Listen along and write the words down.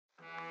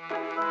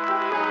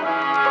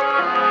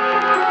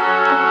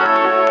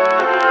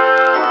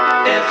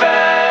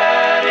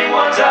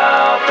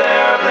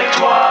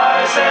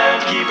twice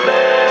and keep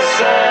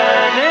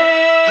listening.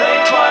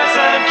 Think twice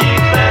and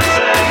keep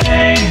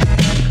listening.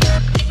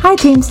 Hi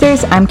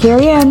Teamsters, I'm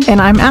Carrie Ann. And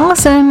I'm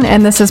Allison,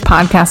 and this is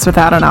Podcast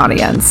Without an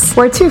Audience.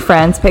 Where two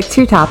friends pick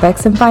two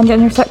topics and find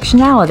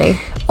intersectionality.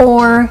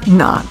 Or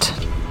not.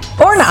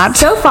 Or not.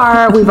 So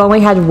far, we've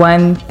only had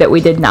one that we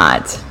did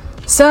not.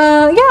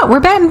 So, yeah, we're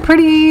batting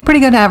pretty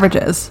good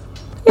averages.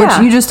 Yeah.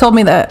 Which you just told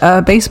me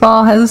that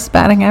baseball has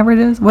batting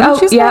averages. What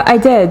did you say? Yeah, I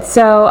did.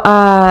 So,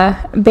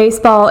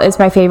 baseball is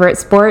my favorite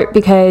sport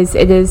because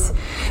it is...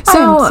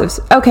 So,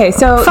 okay,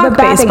 so fuck the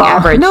batting baseball.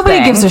 average Nobody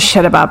thing. gives a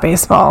shit about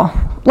baseball.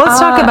 Let's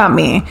talk about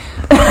me.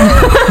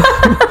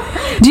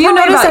 Do you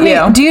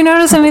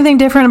notice anything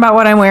different about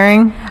what I'm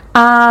wearing?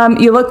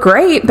 You look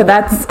great, but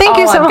that's Thank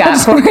you all so I've got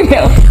much. for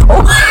you.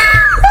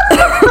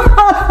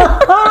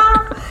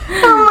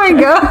 Oh my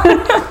god.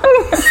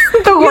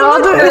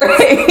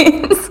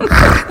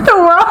 The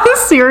world is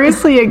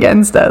seriously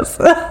against us.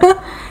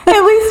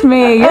 At least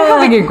me. You're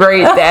having a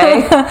great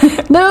day.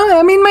 No,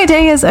 I mean, my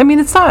day is,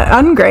 it's not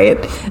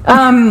ungreat.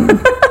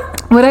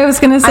 What I was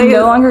going to say I'm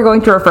no longer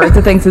going to refer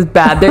to things as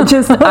bad. They're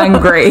just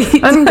ungreat.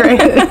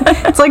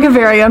 ungreat. It's like a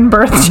very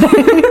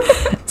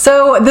unbirthday.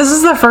 So this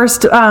is the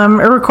first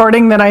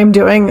recording that I'm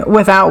doing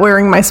without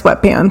wearing my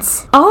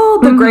sweatpants. Oh,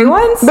 the gray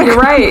ones? You're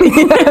right.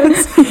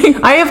 Yes.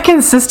 I have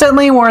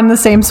consistently worn the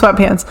same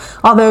sweatpants.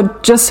 Although,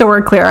 just so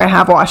we're clear, I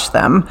have washed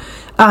them.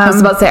 I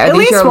was about to say, are at these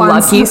least your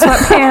once. lucky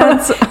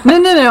sweatpants?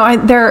 No.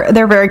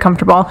 They're very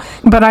comfortable.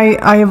 But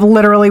I have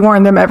literally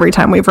worn them every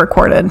time we've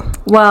recorded.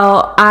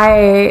 Well,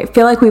 I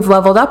feel like we've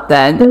leveled up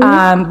then.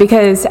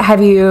 Because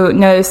have you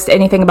noticed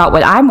anything about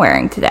what I'm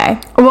wearing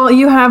today? Well,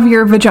 you have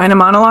your vagina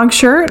monologue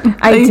shirt.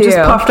 I You do. just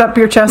puffed up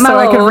your chest so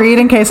I could little- read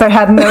in case I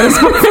hadn't noticed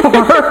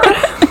before.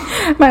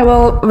 My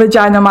little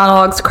vagina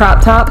monologues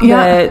crop top.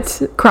 Yeah.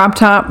 That Crop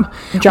top.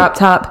 drop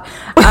top.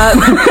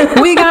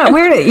 We got,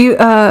 where did you,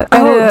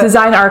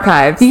 Design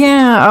Archives.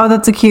 yeah. Oh,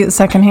 that's a cute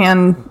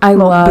secondhand I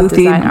little love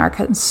boothy Design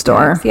Archives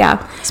store.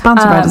 Yeah.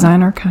 Sponsored by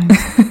Design Archives.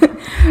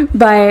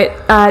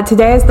 But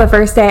today is the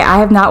first day I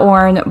have not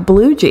worn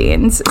blue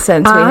jeans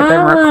since we have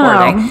been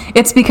recording.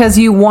 It's because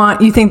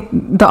you think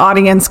the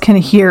audience can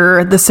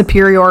hear the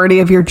superiority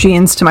of your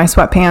jeans to my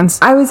sweatpants.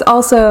 I was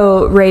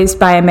also raised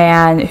by a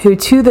man who,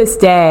 to this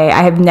day,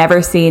 I have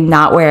never seen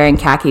not wearing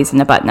khakis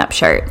and a button-up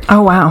shirt.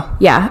 Oh, wow.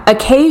 Yeah,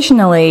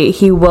 occasionally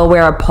he will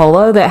wear a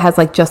polo that has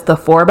like just the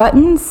 4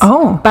 buttons.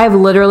 Oh. But I've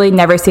literally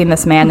never seen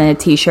this man in a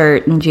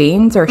t-shirt and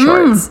jeans or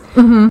shorts.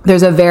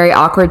 There's a very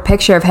awkward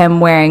picture of him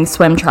wearing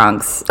swim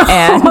trunks.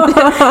 And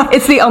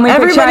it's the only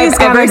picture Everybody's I've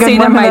got a ever good seen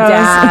one of of my those.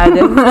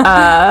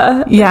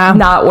 dad Yeah.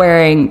 not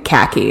wearing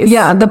khakis.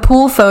 Yeah, the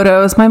pool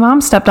photos. My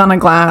mom stepped on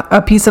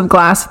a piece of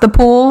glass at the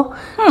pool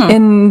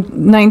in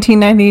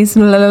 1990s,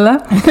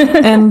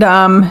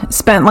 and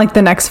spent like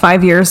the next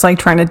 5 years like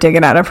trying to dig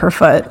it out of her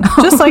foot.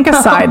 Just like a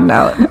side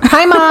note.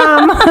 Hi,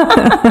 mom.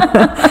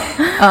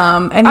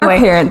 Our Anyway,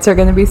 parents are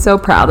going to be so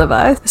proud of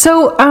us.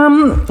 so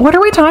what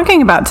are we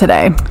talking about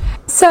today?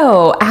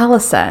 So,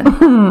 Allison,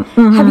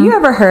 have you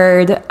ever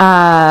heard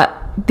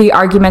the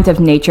argument of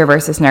nature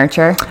versus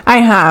nurture? I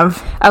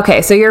have.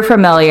 Okay, so you're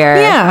familiar.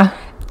 Yeah.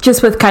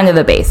 Just with kind of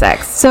the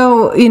basics.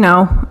 So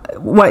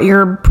what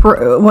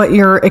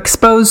you're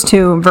exposed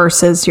to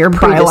versus your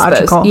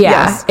biological. Yeah,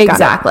 Yes, got it.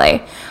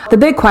 exactly. The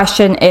big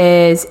question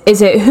is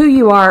it who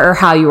you are or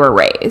how you were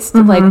raised?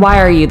 Like,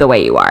 why are you the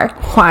way you are?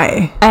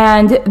 Why?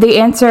 And the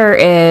answer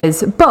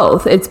is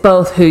both. It's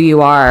both who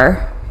you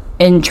are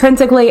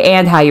intrinsically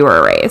and how you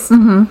were raised.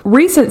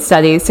 Recent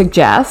studies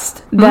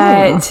suggest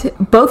that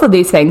both of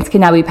these things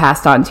can now be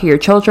passed on to your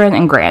children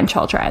and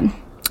grandchildren.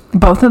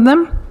 Both of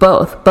them?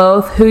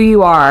 Both who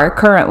you are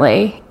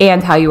currently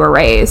and how you were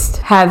raised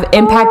have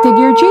impacted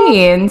your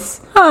genes.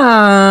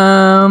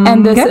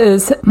 And this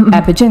is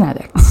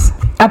epigenetics.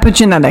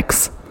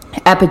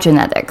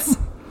 Epigenetics.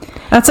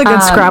 That's a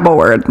good Scrabble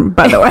word,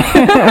 by the way.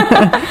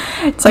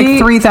 It's like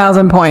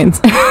 3,000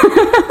 points.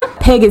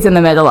 Pig is in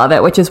the middle of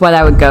it, which is what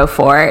I would go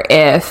for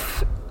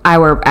if I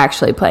were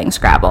actually playing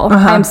Scrabble.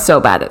 I'm so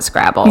bad at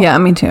Scrabble. Yeah,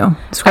 me too.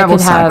 Scrabble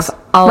could have sucks.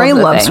 all of Ray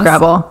the loves things.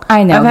 Scrabble.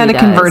 I know I've had he to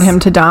convert does. him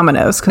to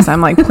Dominoes because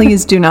I'm like,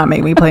 please do not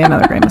make me play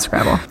another game of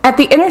Scrabble. At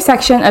the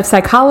intersection of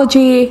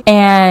psychology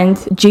and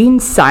gene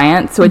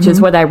science, which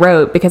is what I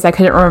wrote because I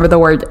couldn't remember the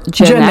word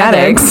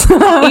genetics,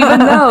 even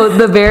though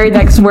the very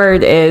next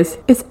word is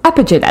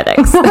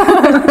epigenetics.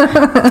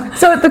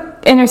 So at the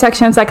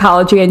intersection of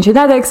psychology and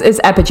genetics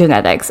is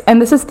epigenetics, and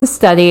this is the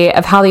study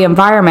of how the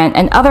environment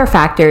and other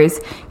factors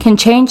can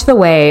change the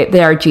way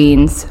that our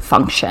genes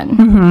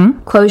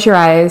function. Close your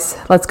eyes.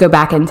 Let's go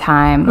back in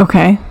time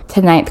Okay.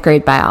 to 9th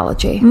grade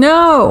biology.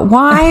 No.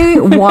 Why?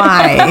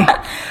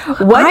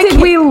 What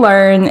did we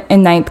learn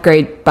in 9th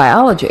grade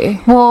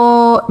biology?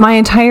 Well, my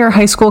entire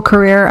high school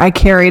career, I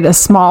carried a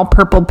small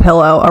purple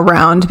pillow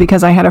around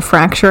because I had a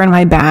fracture in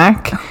my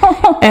back.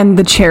 And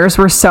the chairs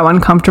were so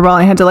uncomfortable.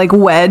 I had to like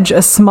wedge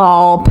a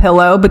small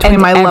pillow between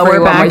And my lower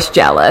everyone back. was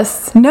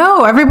jealous.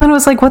 No, everyone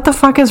was like, what the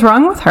fuck is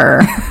wrong with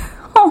her?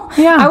 Oh,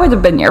 Yeah. I would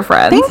have been your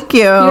friend. Thank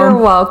you. You're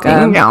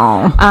welcome. Thank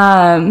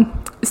you.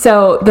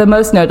 So the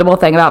most notable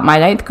thing about my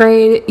 9th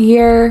grade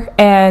year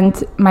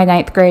and my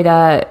 9th grade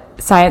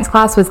science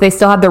class was they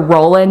still had the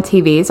roll-in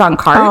TVs on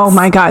carts. Oh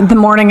my God, the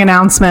morning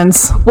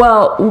announcements.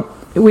 Well,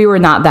 we were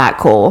not that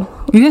cool.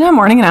 You didn't have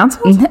morning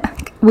announcements?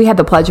 We had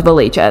the Pledge of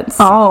Allegiance.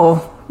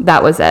 Oh.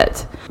 That was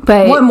it.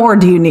 But what more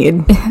do you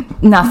need?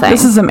 Nothing.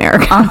 This is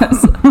America.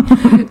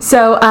 Honestly.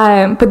 So,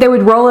 but they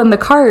would roll in the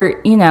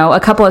cart, a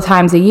couple of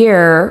times a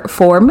year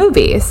for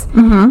movies.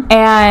 Mm-hmm.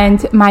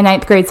 And my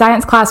 9th grade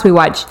science class, we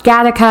watched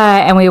Gattaca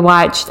and we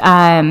watched,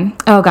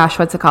 oh gosh,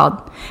 what's it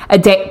called? The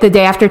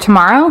Day After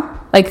Tomorrow?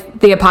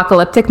 Like the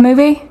apocalyptic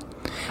movie?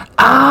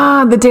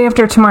 Ah, The Day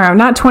After Tomorrow,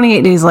 not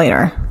 28 Days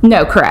Later.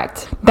 No,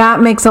 correct.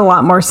 That makes a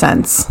lot more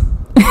sense.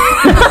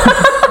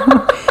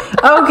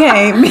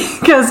 Okay,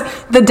 because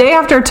The Day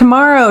After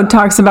Tomorrow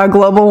talks about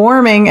global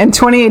warming and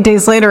 28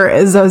 Days Later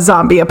is a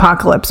zombie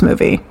apocalypse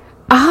movie.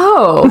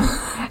 Oh,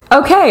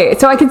 okay.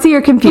 So I can see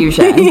your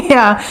confusion.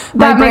 Yeah.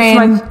 That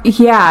makes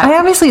yeah. I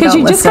obviously don't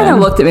because you just kind of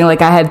looked at me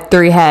like I had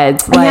 3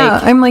 heads. Like, yeah,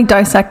 I'm like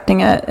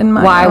dissecting it in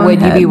my why own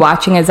would head. you be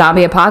watching a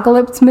zombie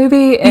apocalypse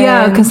movie?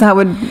 Yeah, because that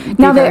would be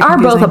now they very are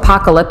confusing. both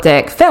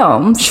apocalyptic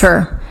films.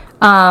 Sure.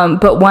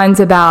 But one's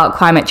about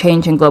climate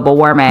change and global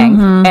warming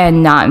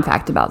and not in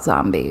fact about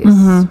zombies.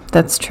 Mm-hmm.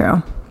 That's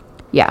true.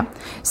 Yeah.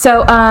 So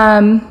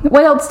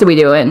what else do we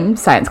do in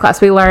science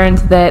class? We learned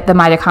that the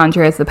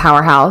mitochondria is the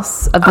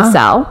powerhouse of the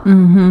cell.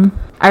 Mm-hmm.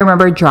 I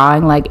remember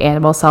drawing like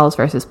animal cells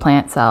versus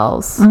plant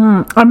cells.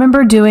 I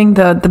remember doing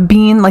the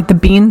bean, like the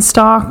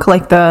beanstalk,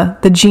 like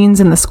the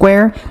genes in the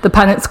square. The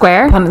Punnett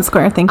square. Punnett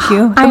square, thank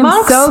you.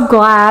 I'm so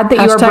glad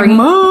that you are bringing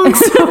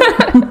monks.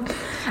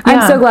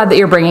 I'm so glad that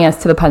you're bringing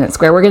us to the Punnett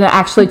square. We're going to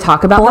actually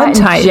talk about Blood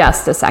that type. in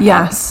just a second.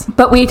 Yes.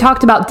 But we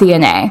talked about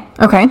DNA.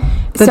 Okay.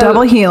 The So-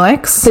 double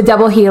helix. The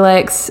double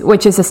helix,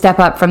 which is a step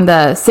up from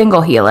the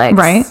single helix.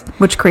 Right.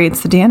 Which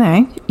creates the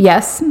DNA.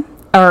 Yes.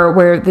 Or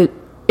where the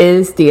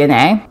is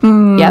DNA.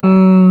 Yep.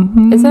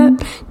 Is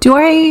it? Do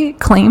I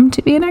claim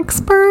to be an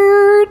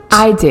expert?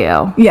 I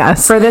do.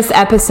 Yes. For this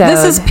episode,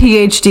 This is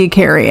PhD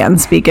Carrie Ann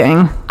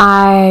speaking.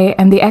 I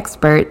am the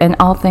expert in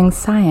all things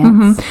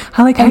science.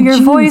 I like how And your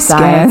gene voice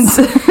science.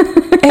 gets.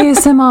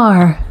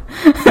 ASMR.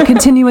 A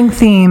continuing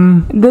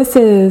theme. This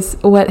is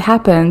what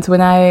happens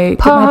when I get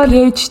my Pod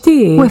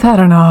PhD. Without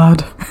a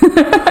nod.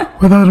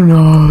 Without a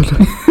nod.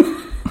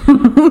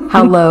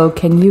 How low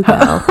can you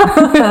go?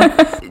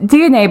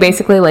 DNA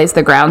basically lays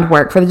the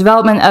groundwork for the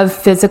development of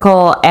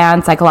physical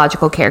and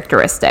psychological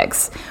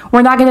characteristics.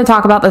 We're not going to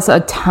talk about this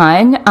a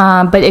ton,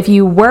 but if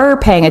you were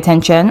paying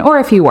attention, or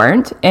if you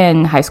weren't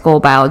in high school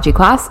biology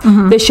class,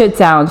 this should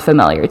sound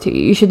familiar to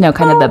you. You should know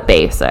kind of the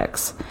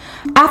basics.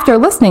 After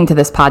listening to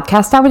this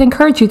podcast, I would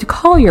encourage you to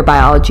call your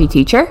biology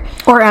teacher.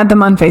 Or add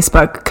them on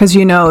Facebook, because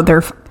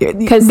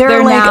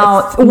they're like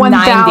now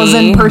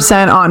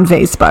 1,000% on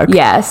Facebook.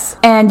 Yes.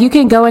 And you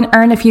can go and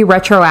earn a few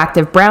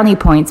retroactive brownie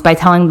points by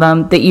telling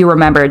them that you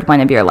remembered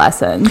one of your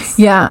lessons.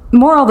 Yeah.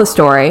 Moral of the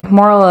story,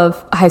 moral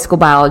of high school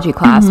biology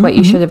class, what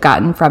you should have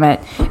gotten from it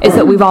is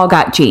that we've all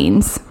got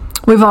genes.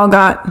 We've all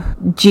got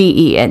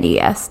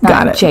Genes, not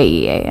Got it.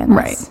 Jeans.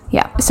 Right.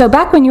 Yeah. So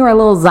back when you were a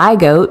little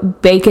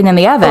zygote baking in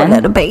the oven,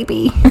 little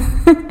baby.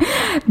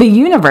 the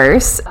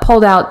universe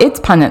pulled out its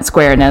Punnett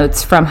square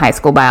notes from high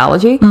school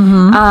biology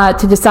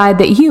to decide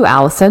that you,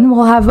 Allison,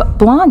 will have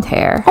blonde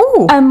hair.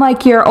 Oh.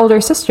 Unlike your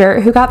older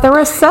sister who got the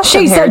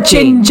recessive She's hair a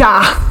gene.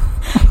 ginger.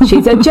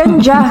 She's a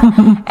ginger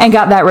and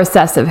got that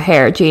recessive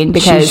hair gene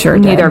because sure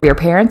did. neither of your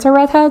parents are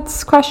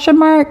redheads? Question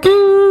mark.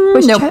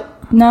 Which nope.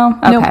 no?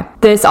 Okay. Nope.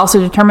 This also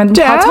determined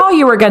how Dad? tall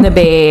you were going to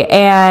be,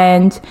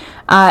 and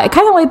it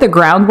kind of laid the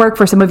groundwork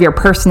for some of your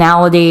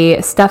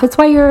personality stuff. It's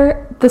why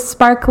you're the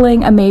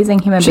sparkling, amazing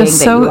human being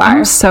that you are.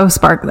 I'm so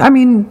sparkly. I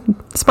mean,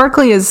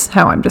 sparkly is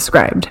how I'm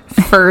described,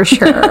 for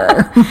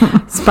sure.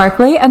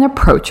 Sparkly and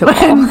approachable.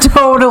 And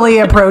totally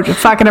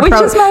fucking Which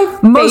is my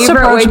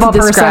favorite way to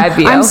describe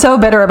you. I'm so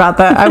bitter about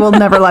that. I will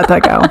never let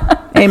that go.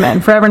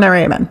 Amen. Forever, never,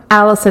 amen.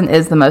 Allison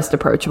is the most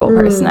approachable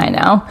person I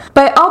know.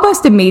 But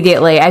almost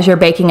immediately, as you're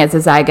baking as a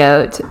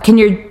zygote, can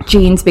your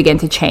genes begin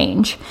to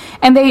change?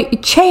 And they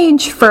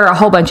change for a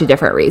whole bunch of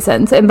different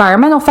reasons.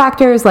 Environmental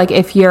factors, like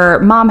if your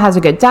mom has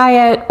a good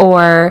diet,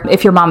 or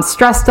if your mom's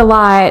stressed a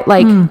lot,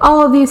 like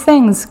all of these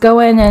things go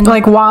in and...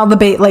 Like while the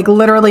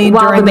literally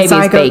while during the baby's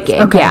zygote.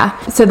 baking. Okay. Yeah.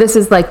 So this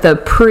is like the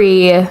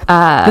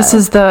This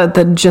is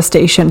the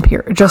gestation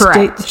period.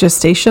 Correct.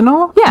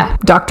 Gestational? Yeah.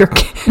 Dr.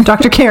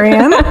 Carrie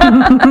Ann?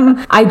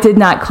 I did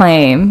not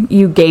claim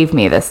you gave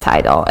me this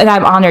title, and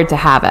I'm honored to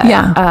have it.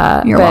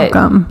 Yeah. You're but,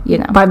 welcome. You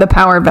know. By the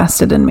power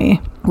vested in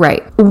me.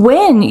 Right.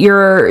 When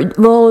your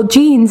little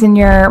genes in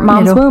your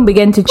mom's womb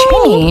begin to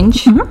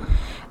change,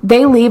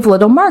 they leave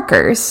little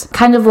markers.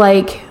 Kind of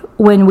like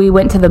when we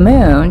went to the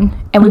moon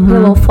and we put a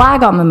little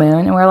flag on the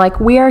moon and we're like,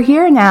 we are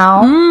here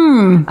now.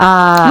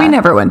 We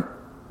never went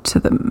to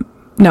the...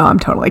 No, I'm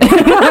totally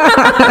kidding.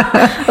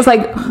 I was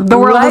like, The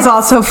world is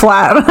also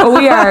flat.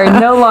 we are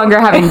no longer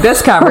having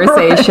this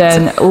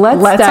conversation.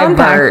 Let's unpack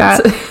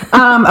divert.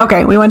 that.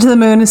 Okay, we went to the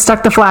moon and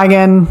stuck the flag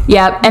in,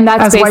 Yep. And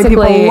that's as white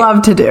basically... people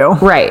love to do.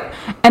 Right.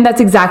 And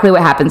that's exactly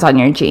what happens on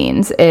your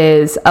genes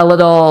is a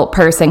little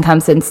person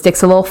comes and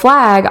sticks a little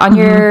flag on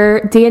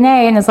your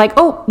DNA and is like,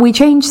 oh, we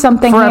changed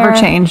something Forever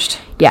here. changed.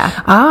 Yeah.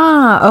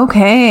 Ah,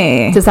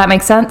 okay. Does that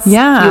make sense?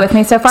 Yeah. You with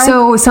me so far?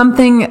 So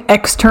something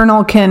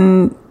external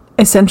can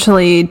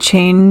essentially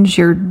change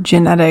your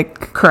genetic...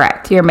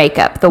 Correct. Your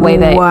makeup, the way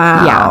that...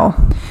 Wow.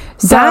 Yeah.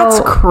 So, That's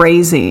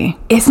crazy.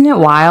 Isn't it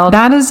wild?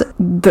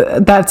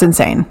 That's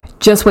insane.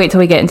 Just wait till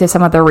we get into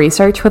some of the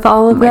research with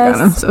all of Oh my this.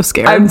 God, I'm so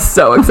scared. I'm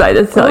so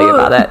excited to tell you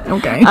about it.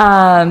 Okay.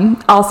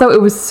 Also, it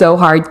was so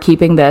hard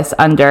keeping this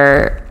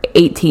under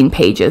 18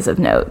 pages of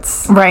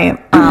notes. Right.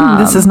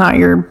 This is not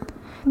your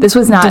This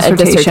was not a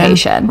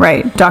dissertation.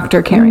 Right.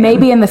 Dr. Carey.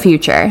 Maybe in the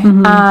future.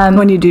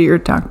 When you do your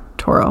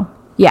doctoral.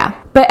 Yeah.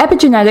 But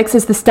epigenetics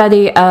is the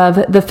study of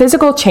the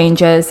physical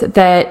changes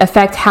that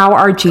affect how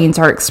our genes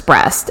are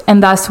expressed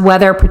and thus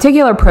whether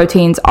particular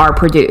proteins are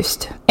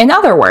produced. In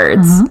other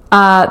words,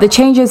 the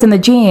changes in the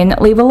gene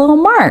leave a little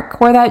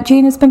mark where that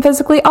gene has been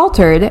physically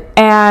altered,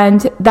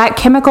 and that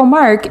chemical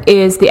mark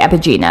is the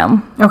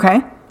epigenome.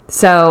 Okay.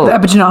 So The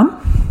epigenome.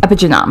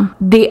 epigenome.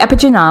 The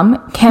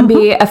epigenome can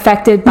be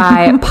affected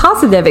by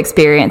positive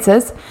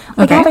experiences,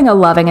 like Okay. having a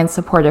loving and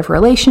supportive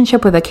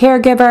relationship with a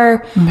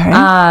caregiver, Okay.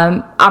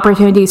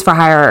 opportunities for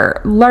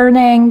higher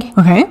learning,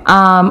 Okay.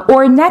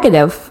 or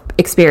negative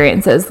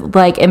experiences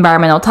like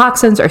environmental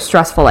toxins or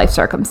stressful life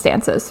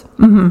circumstances.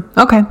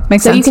 Okay.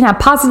 Makes So sense. you can have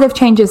positive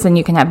changes and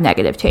you can have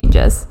negative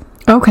changes.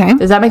 Okay.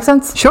 Does that make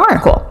sense? Sure.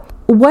 Cool.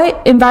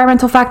 What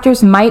environmental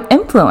factors might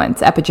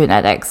influence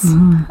epigenetics?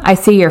 I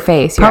see your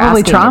face. You're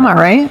Probably asking trauma,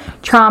 me. right?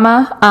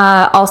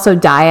 Trauma, also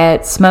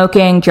diet,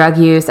 smoking, drug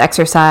use,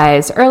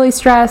 exercise, early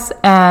stress,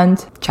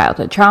 and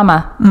childhood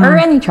trauma, or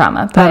any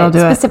trauma, That'll but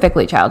do it.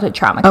 specifically childhood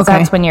trauma, because Okay.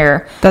 that's when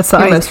you're That's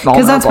you're most vulnerable.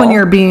 because that's when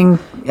you're being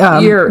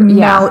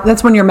You're-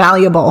 that's when you're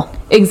malleable.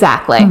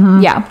 Exactly.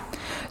 Yeah.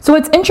 So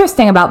what's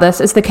interesting about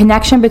this is the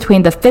connection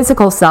between the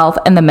physical self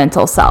and the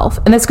mental self.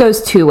 And this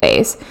goes two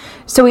ways.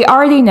 So we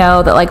already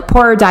know that like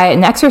poor diet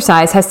and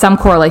exercise has some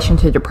correlation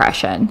to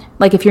depression.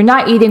 Like if you're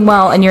not eating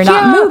well and you're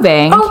not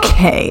moving,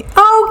 Okay.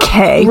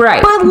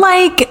 Right. But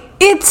like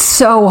it's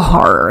so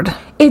hard.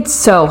 it's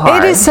so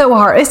hard. It is so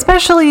hard,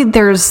 especially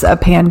there's a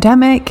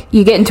pandemic.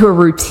 You get into a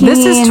routine. This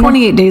is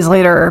 28 days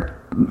later,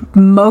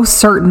 most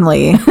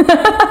certainly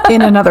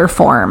in another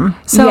form.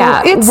 So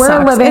yeah, it we're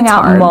sucks. living It's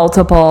out hard.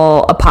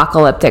 multiple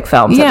apocalyptic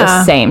films at the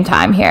Yeah. same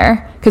time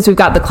here. Because we've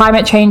got the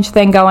climate change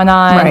thing going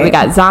on. Right. We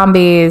got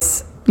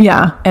zombies.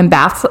 Yeah. And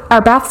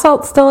are bath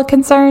salts still a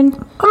concern?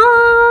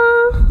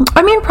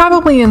 I mean,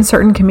 probably in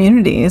certain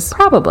communities.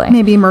 Probably.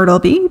 Maybe Myrtle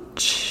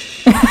Beach.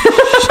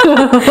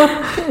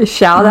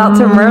 Shout out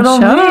to Myrtle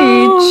Shout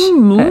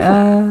Beach.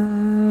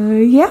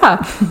 out.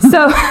 Yeah.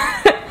 So,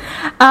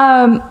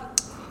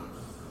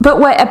 but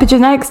what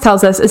epigenetics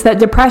tells us is that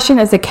depression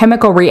is a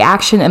chemical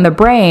reaction in the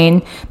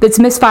brain that's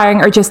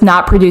misfiring or just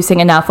not producing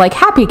enough like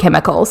happy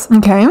chemicals,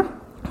 Okay.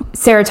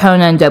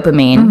 serotonin,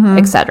 dopamine,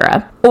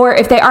 etc. Or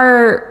if they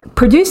are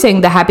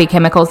producing the happy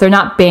chemicals, they're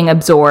not being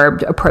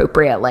absorbed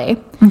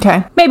appropriately.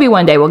 Okay. Maybe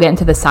one day we'll get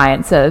into the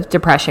science of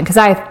depression because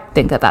I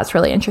think that that's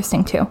really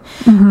interesting too.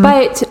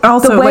 But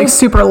Also, the way like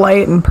super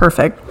light and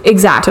perfect.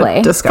 exactly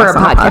to discuss for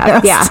a on the podcast.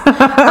 podcast.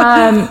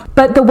 Yeah.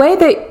 But the way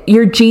that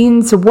your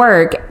genes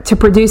work to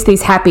produce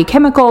these happy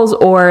chemicals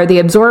or the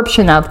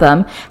absorption of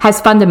them has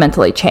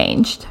fundamentally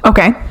changed.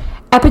 Okay.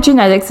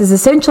 Epigenetics is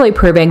essentially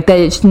proving that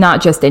it's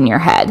not just in your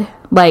head.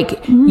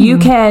 Like you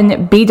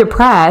can be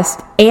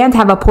depressed and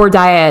have a poor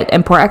diet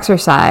and poor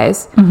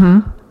exercise.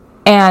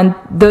 And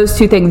those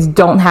two things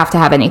don't have to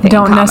have anything in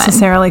Don't common.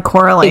 necessarily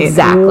correlate.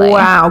 Exactly.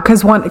 Wow.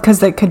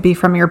 Because it could be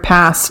from your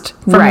past,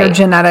 from your Right.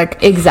 genetic.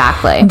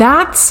 Exactly.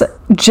 That's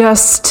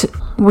just,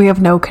 we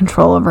have no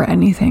control over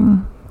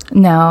anything.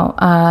 No,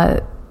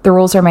 the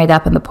rules are made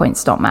up and the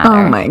points don't matter.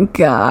 Oh my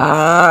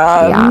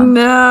God. Yeah.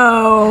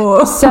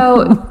 No.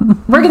 So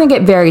we're going to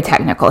get very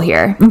technical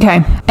here.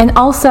 Okay. And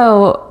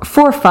also,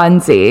 for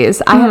funsies,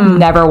 I have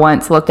never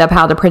once looked up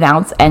how to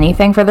pronounce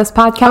anything for this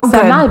podcast. So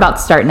I'm good. not about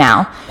to start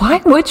now.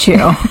 Why would you?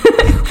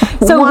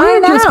 So Why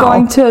we're just now?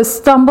 going to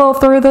stumble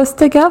through this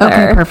together.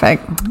 Okay,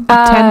 perfect.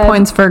 10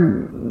 points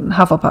for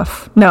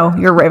Hufflepuff. No,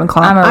 you're Ravenclaw.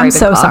 I'm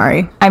so Ravenclaw.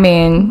 sorry. I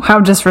mean, How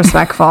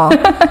disrespectful.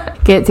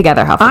 get it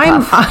together,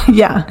 Hufflepuff.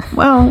 Yeah.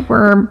 Well,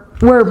 we're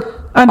We're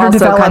also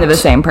underdeveloped. kind of the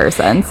same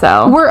person,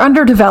 so We're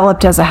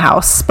underdeveloped as a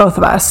house, both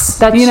of us.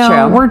 That's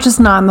true. We're just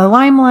not in the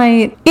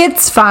limelight.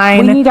 It's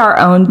fine. we need our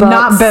own books.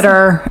 Not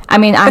bitter. I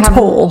mean, I It's have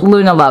whole.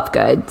 Luna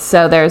Lovegood,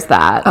 so there's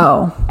that.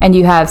 Oh. And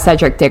you have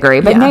Cedric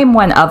Diggory, but Yeah. name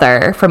one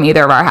other from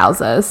either of our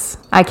houses.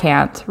 I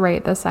can't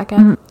right this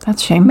second.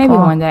 That's shameful. Maybe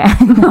one day.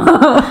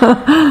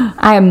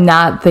 I am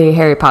not the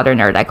Harry Potter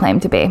nerd I claim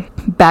to be.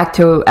 Back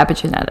to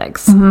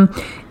epigenetics.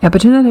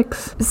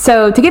 Epigenetics.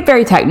 So, to get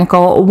very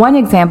technical, one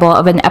example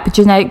of an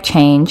epigenetic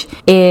change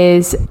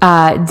is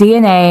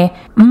DNA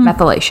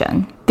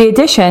methylation. the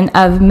addition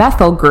of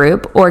methyl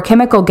group or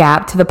chemical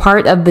gap to the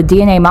part of the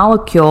DNA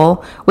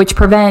molecule which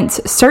prevents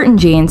certain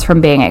genes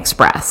from being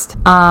expressed.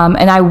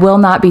 And I will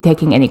not be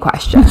taking any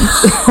questions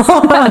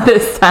at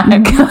this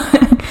time.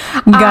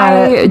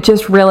 I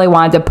just really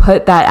wanted to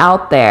put that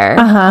out there.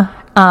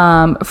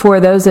 For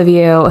those of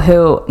you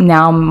who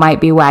now might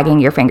be wagging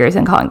your fingers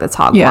and calling this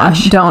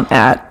hogwash. Yeah, don't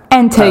at.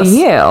 And to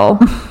you,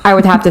 I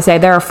would have to say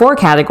there are 4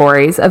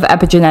 categories of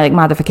epigenetic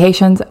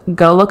modifications.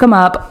 Go look them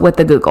up with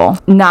the Google.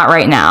 Not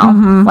right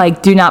now.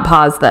 Like, do not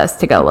pause this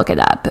to go look it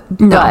up.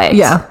 But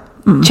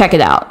check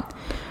it out.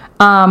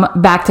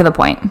 Back to the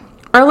point.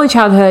 Early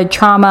childhood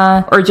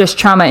trauma, or just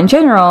trauma in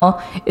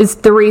general, is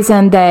the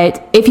reason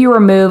that if you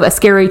remove a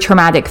scary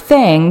traumatic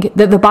thing,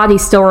 that the body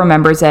still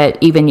remembers it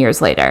even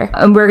years later.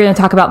 And we're going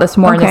to talk about this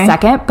more in a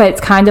second, but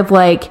it's kind of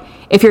like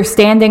if you're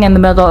standing in the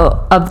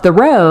middle of the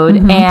road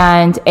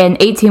and an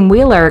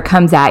 18-wheeler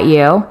comes at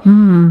you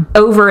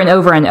over and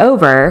over and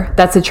over,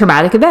 that's a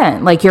traumatic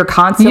event. Like, you're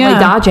constantly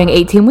dodging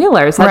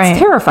 18-wheelers. That's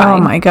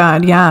terrifying. Oh my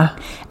God, yeah.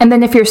 And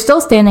then if you're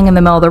still standing in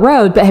the middle of the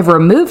road but have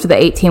removed the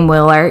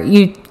 18-wheeler,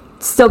 you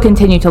still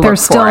continue to look for it.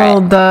 There's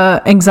still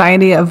the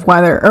anxiety of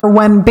whether, or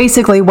when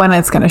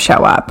it's going to show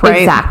up,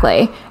 right?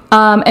 Exactly.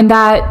 And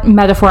that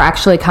metaphor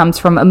actually comes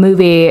from a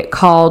movie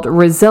called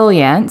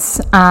Resilience,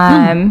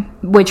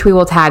 which we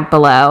will tag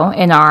below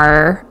in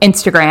our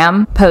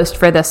Instagram post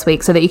for this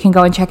week so that you can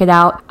go and check it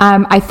out.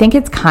 I think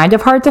it's kind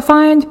of hard to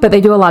find, but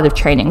they do a lot of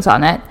trainings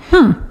on it.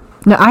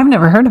 No, I've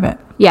never heard of it.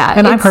 Yeah.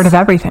 And I've heard of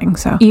everything,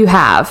 so. You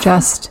have.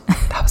 That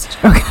was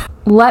a joke.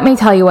 Let me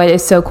tell you what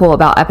is so cool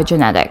about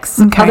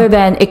epigenetics, other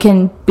than it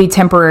can be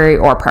temporary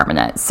or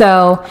permanent.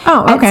 So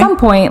at some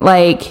point,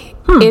 like,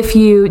 if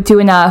you do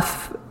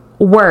enough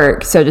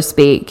work, so to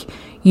speak,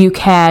 you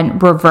can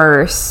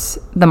reverse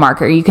the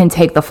marker. You can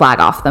take the flag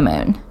off the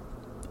moon.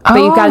 But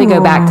you've got to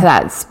go back to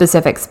that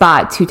specific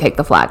spot to take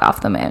the flag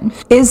off the moon.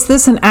 Is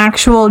this an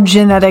actual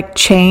genetic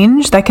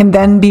change that can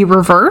then be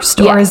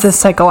reversed, or is this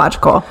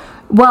psychological?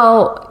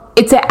 Well,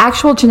 it's an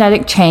actual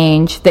genetic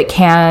change that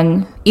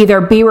can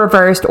either be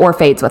reversed or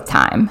fades with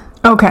time.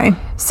 Okay.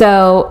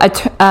 So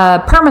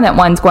a permanent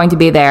one's going to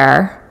be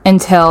there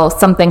until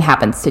something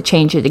happens to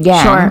change it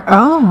again. Sure.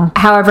 Oh.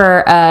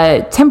 However,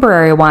 a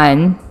temporary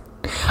one,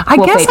 I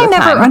guess I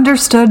never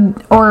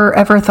understood or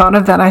ever thought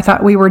of that. I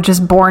thought we were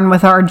just born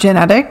with our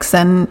genetics,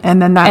 and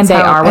then that's they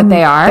are what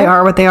they are. They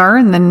are what they are,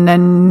 and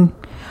then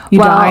you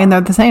die and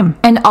they're the same.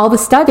 And all the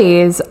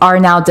studies are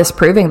now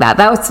disproving that.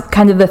 That was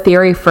kind of the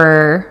theory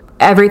for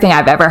everything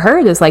I've ever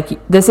heard, is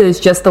like, this is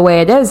just the way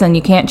it is and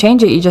you can't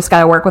change it. You just got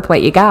to work with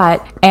what you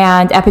got.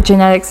 And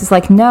epigenetics is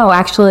like, no,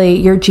 actually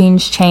your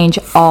genes change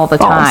all the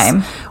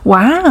time.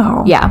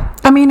 Wow. Yeah.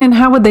 I mean, and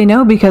how would they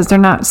know? Because they're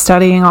not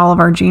studying all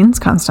of our genes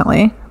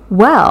constantly.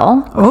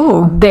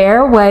 Well,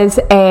 there was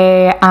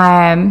a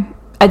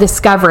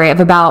discovery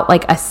of about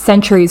like a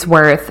century's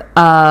worth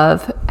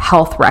of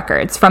health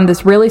records from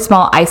this really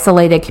small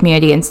isolated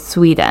community in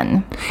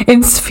Sweden.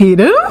 In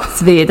Sweden?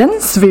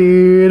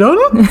 Sweden.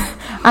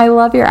 I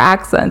love your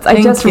accents. I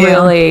need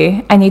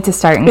to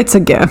start. It's a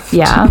gift.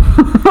 Yeah.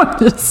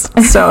 Just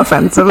so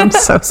offensive. I'm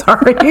so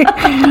sorry.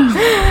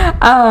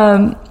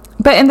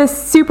 But in this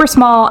super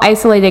small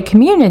isolated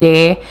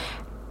community,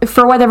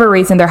 for whatever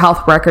reason, their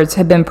health records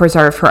have been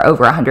preserved for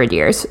over 100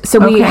 years. So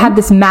we had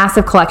this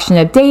massive collection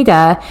of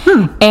data,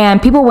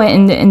 and people went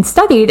in and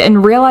studied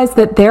and realized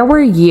that there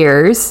were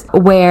years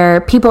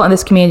where people in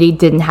this community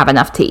didn't have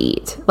enough to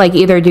eat, like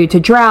either due to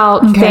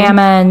drought,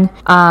 famine.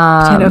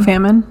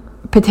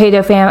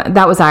 Potato famine.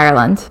 That was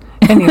Ireland.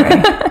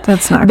 Anyway,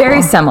 that's not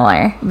very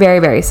similar. Very,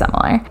 very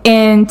similar.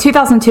 In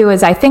 2002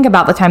 is, I think,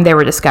 about the time they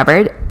were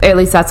discovered. At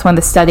least that's when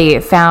the study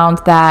found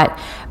that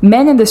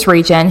men in this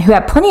region who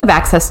had plenty of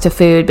access to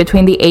food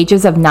between the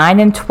ages of 9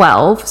 and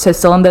 12, so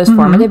still in those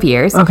formative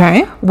years,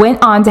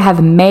 went on to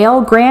have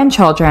male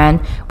grandchildren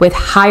with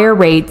higher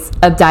rates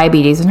of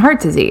diabetes and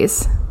heart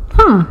disease.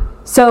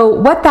 So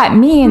what that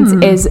means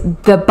is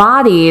the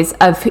bodies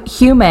of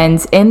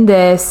humans in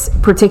this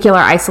particular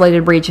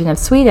isolated region of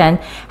Sweden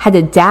had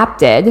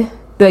adapted,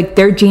 like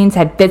their genes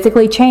had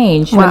physically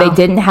changed when they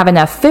didn't have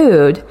enough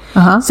food.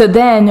 So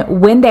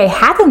then when they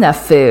had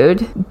enough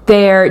food,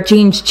 their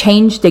genes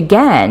changed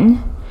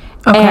again.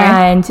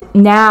 And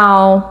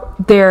now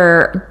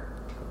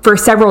for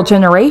several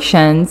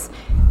generations,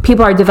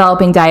 people are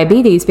developing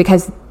diabetes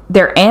because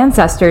their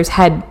ancestors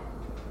had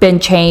been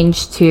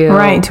changed to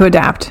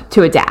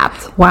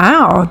adapt.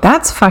 Wow,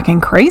 that's fucking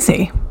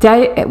crazy.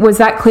 Was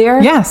that clear?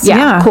 Yes.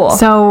 Yeah. Cool.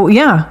 So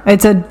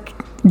it's a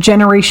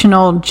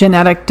generational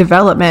genetic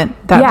development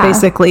that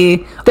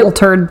basically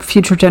altered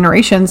future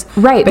generations,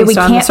 right? That we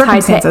can't tie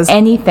to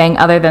anything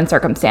other than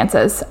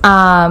circumstances.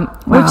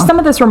 Which some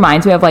of this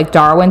reminds me of like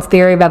Darwin's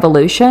theory of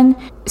evolution.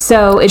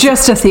 So it's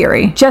just a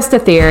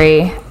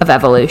theory of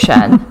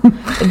evolution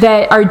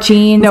that our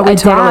genes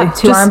adapt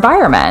to our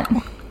environment.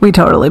 We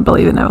totally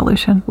believe in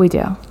evolution. We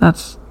do.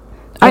 That's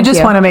I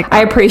just want to make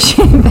I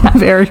appreciate that.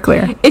 very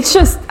clear. It's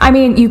just, I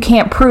mean, you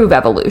can't prove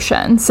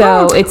evolution,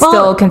 so it's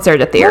still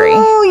considered a theory.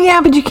 Oh, yeah,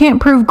 but you can't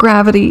prove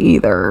gravity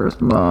either.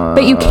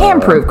 But you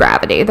can prove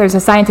gravity. There's a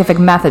scientific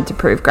method to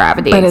prove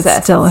gravity But exists.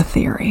 it's still a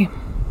theory.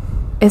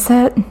 Is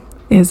it?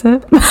 Is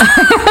it?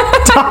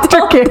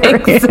 Dr.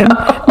 Karen. so.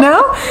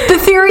 No? The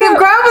theory of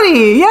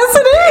gravity. Yes,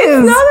 it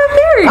is. Not a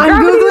theory. I'm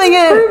Gravity Googling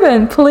is it.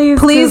 proven.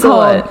 Please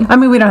Google hold. it. I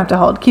mean, we don't have to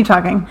hold. Keep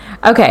talking.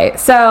 Okay,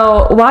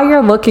 so while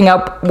you're looking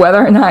up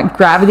whether or not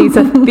gravity is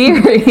a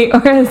theory or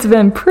has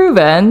been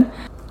proven,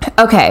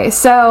 okay,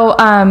 so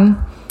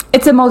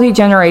it's a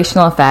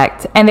multi-generational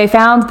effect, and they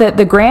found that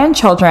the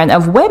grandchildren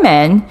of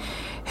women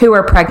who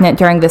were pregnant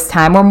during this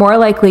time were more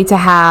likely to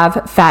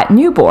have fat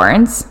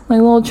newborns, like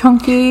little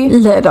chunky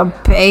Little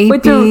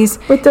babies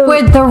with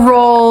the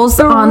rolls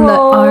on the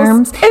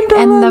arms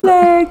and the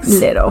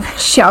legs. little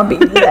chubby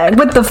leg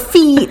with the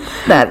feet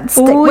that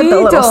stick with We the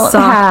little don't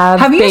sock.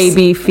 have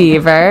baby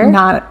fever.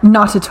 Not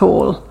at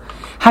all.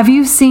 Have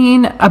you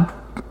seen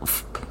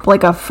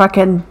a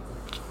fucking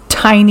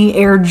tiny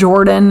Air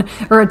Jordan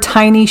or a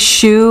tiny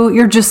shoe?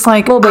 You're just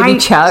like Little baby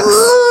Chucks.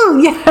 Ooh,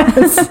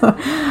 yes.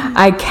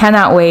 I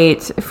cannot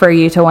wait for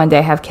you to one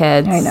day have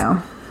kids. I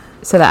know.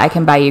 So that I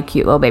can buy you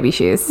cute little baby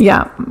shoes.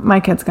 Yeah, my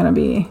kid's gonna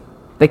be.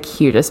 The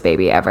cutest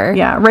baby ever.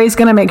 Yeah, Ray's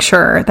gonna make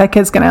sure that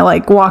kid's gonna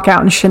walk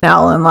out in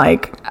Chanel and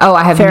Oh,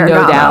 I have no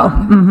Ferragamo. doubt.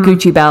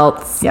 Gucci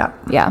belts. Yeah.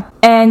 Yeah.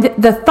 And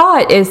the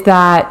thought is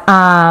that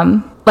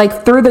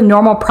through the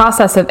normal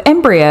process of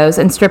embryos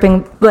and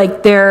stripping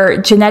their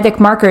genetic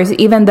markers,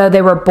 even though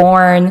they were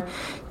born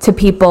to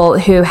people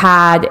who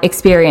had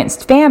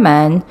experienced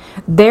famine,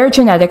 their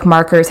genetic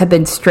markers have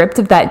been stripped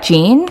of that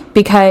gene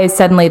because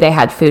suddenly they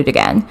had food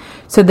again.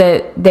 So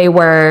that they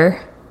were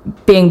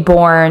being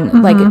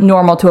born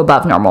normal to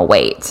above normal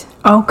weight.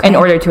 Okay. In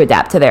order to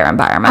adapt to their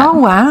environment. Oh,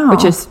 wow.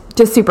 Which is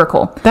just super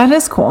cool. That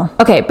is cool.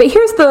 Okay, but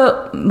here's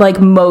the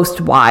most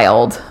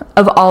wild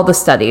of all the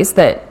studies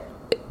that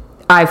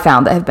I've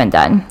found that have been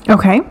done.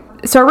 Okay.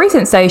 So a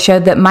recent study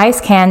showed that mice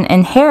can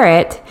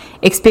inherit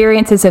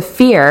experiences of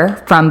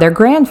fear from their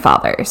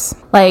grandfathers.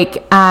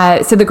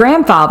 So the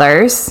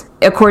grandfathers,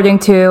 according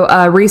to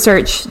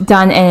research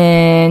done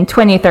in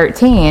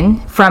 2013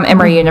 from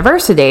Emory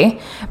University,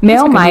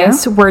 male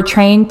mice were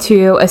trained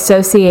to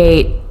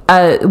associate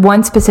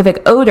one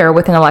specific odor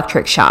with an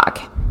electric shock,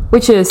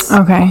 which is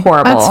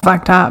horrible. That's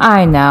fucked up.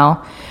 I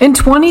know. In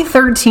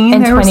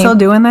 2013, they were still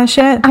doing that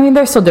shit? I mean,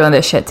 they're still doing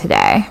this shit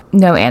today.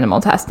 No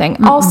animal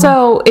testing.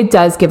 Also, it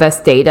does give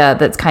us data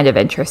that's kind of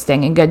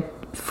interesting and good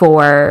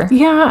for...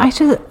 Yeah, I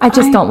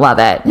just don't love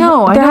it.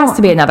 No, there has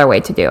to be another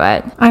way to do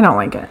it. I don't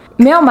like it.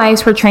 Male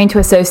mice were trained to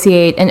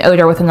associate an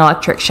odor with an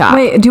electric shock.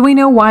 Wait, do we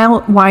know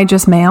why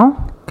just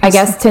male? I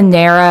guess to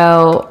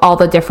narrow all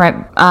the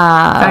different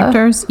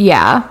factors.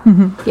 Yeah.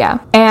 Yeah.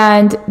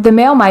 And the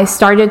male mice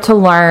started to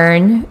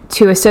learn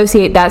to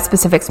associate that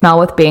specific smell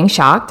with being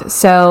shocked.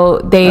 So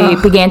they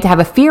began to have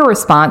a fear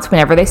response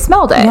whenever they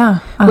smelled it. Yeah.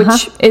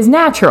 Which is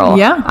natural.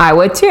 Yeah. I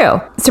would too.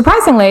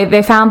 Surprisingly,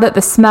 they found that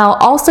the smell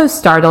also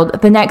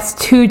startled the next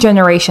 2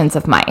 generations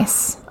of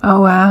mice.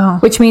 Oh, wow.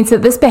 Which means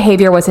that this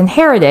behavior was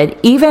inherited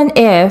even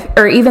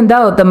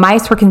though the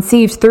mice were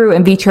conceived through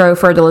in vitro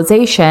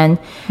fertilization,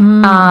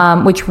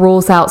 which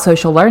rules out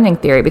social learning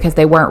theory because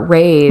they weren't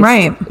raised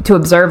to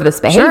observe this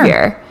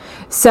behavior. Sure.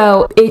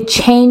 So it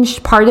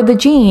changed part of the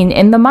gene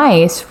in the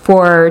mice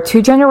for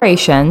 2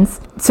 generations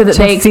so that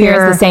they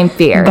experience the same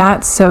fear.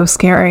 That's so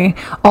scary.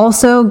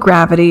 Also,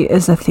 gravity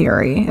is a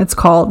theory. It's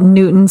called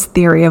Newton's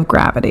theory of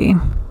gravity.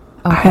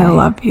 Okay. I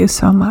love you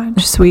so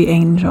much, sweet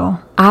angel.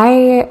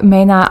 I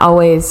may not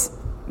always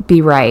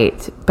be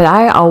right, but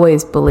I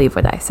always believe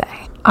what I say.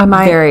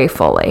 Very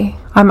fully.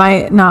 I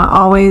might not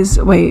always...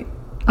 Wait,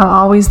 I'm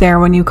always there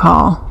when you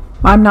call.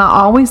 I'm not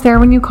always there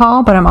when you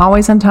call, but I'm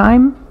always on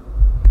time.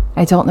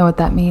 I don't know what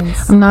that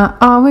means. I'm not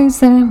always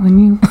there when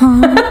you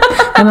call,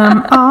 and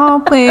I'm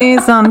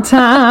always on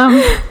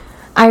time.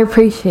 I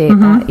appreciate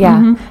that,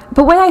 yeah.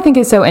 But what I think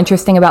is so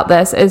interesting about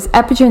this is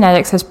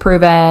epigenetics has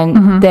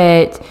proven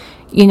that...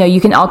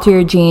 you can alter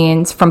your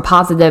genes from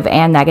positive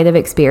and negative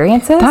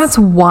experiences. That's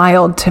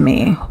wild to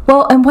me.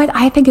 Well, and what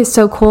I think is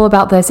so cool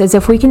about this is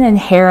if we can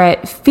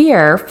inherit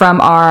fear from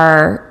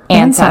our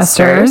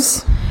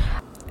ancestors.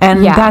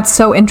 And that's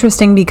so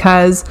interesting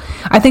because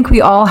I think we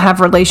all have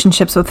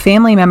relationships with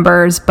family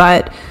members,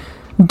 but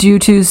due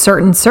to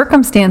certain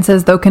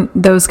circumstances,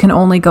 those can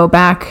only go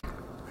back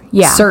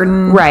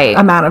certain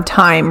amount of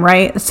time,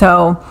 right?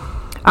 So...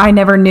 I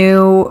never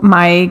knew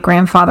my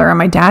grandfather on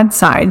my dad's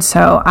side,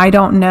 so I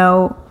don't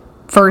know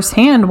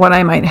firsthand what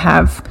I might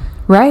have,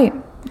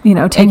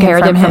 taken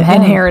inherited from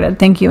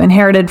him.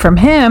 Inherited from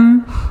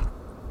him.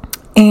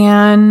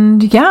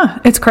 And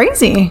it's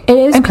crazy. It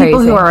is and crazy.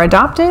 People who are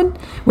adopted,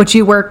 which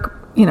you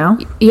work,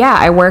 Yeah,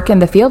 I work in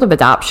the field of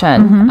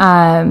adoption,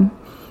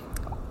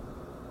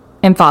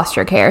 in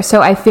foster care.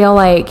 So I feel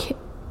like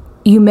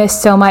you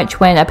miss so much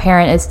when a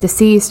parent is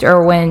deceased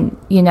or when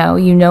you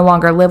no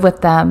longer live with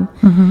them.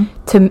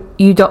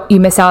 You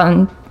miss out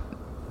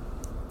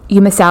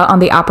on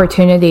the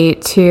opportunity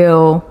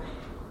to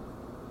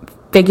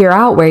figure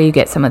out where you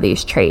get some of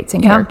these traits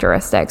and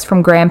characteristics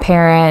from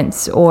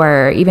grandparents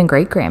or even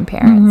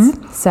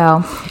great-grandparents.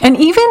 So, and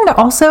even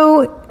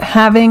also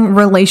having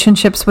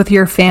relationships with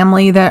your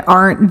family that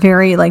aren't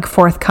very like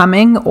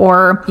forthcoming,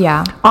 or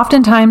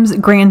oftentimes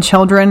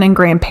grandchildren and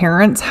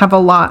grandparents have a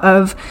lot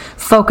of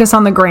focus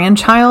on the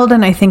grandchild,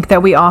 and I think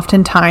that we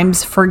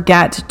oftentimes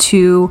forget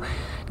to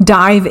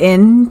dive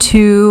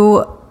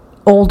into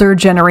older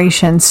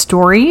generation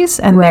stories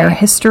and their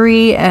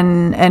history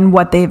and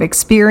what they've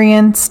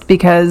experienced,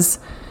 because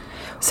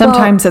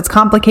sometimes it's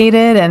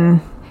complicated and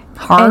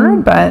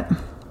hard.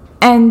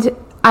 And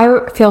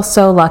I feel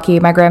so lucky.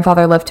 My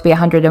grandfather lived to be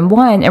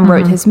 101 and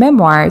wrote his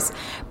memoirs.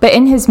 But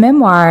in his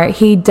memoir,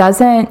 he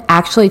doesn't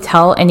actually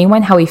tell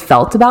anyone how he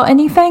felt about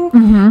anything.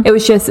 It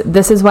was just,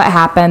 this is what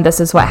happened, this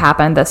is what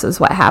happened, this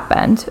is what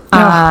happened.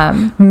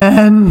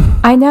 Man.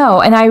 I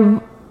know. And I,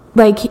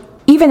 like,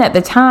 even at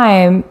the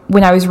time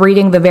when I was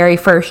reading the very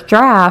first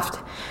draft,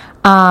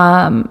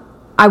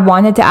 I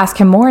wanted to ask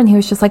him more. And he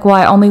was just like, well,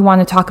 I only want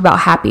to talk about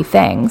happy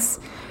things.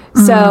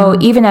 So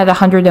even at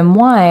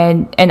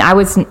 101, and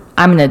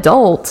I'm an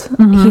adult,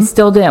 he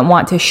still didn't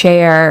want to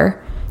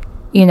share,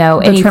 you know,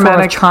 any form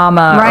of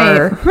trauma,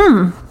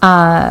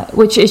 or,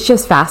 which is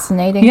just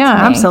fascinating. Yeah, to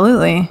me.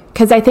 absolutely.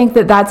 Because I think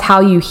that that's how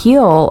you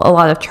heal a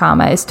lot of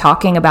trauma, is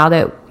talking about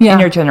it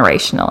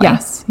intergenerationally.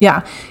 Yes.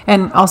 Yeah.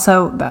 And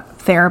also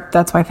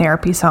that's why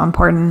therapy is so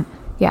important.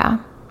 Yeah.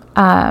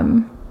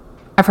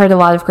 I've heard a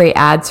lot of great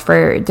ads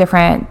for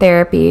different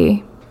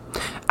therapy.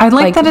 I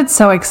like that it's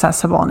so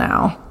accessible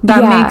now.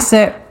 That makes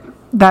it,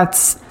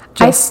 that's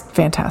just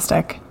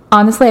fantastic.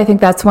 Honestly, I think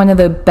that's one of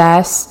the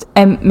best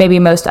and maybe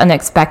most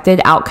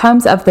unexpected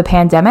outcomes of the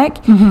pandemic,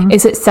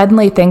 is that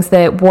suddenly things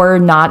that were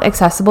not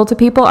accessible to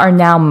people are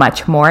now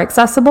much more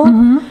accessible.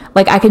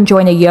 Like, I can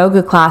join a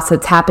yoga class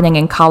that's happening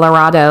in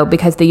Colorado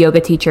because the yoga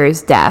teacher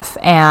is deaf,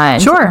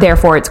 and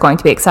therefore it's going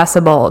to be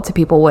accessible to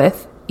people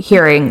with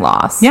hearing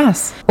loss.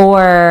 Yes.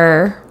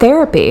 Or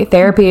therapy.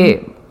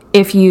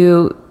 If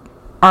you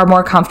are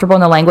more comfortable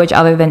in a language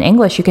other than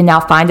English, you can now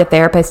find a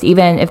therapist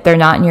even if they're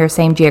not in your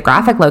same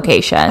geographic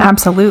location.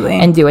 Absolutely.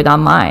 And do it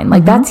online.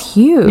 Like, that's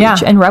huge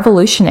and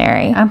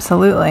revolutionary.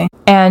 Absolutely.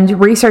 And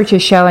research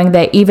is showing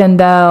that even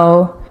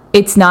though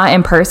it's not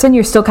in person,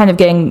 you're still kind of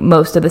getting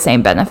most of the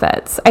same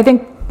benefits. I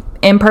think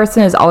in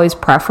person is always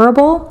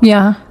preferable.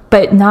 Yeah.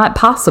 But not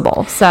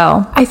possible.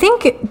 So I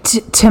think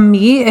to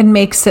me, it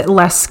makes it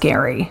less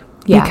scary.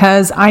 Yeah.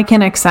 Because I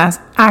can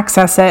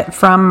access it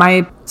from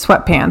my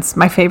sweatpants,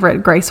 my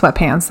favorite gray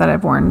sweatpants that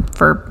I've worn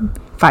for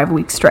 5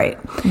 weeks straight.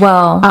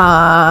 Well,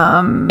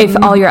 if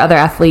all your other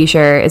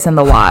athleisure is in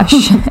the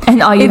wash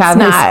and all you have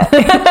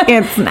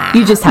it's not.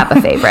 You just have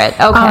a favorite.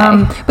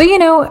 Okay. But you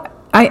know,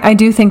 I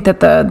do think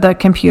that the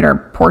computer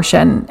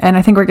portion, and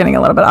I think we're getting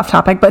a little bit off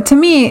topic, but to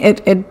me,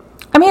 it's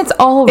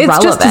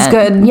relevant. just as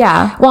good.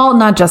 Yeah. Well,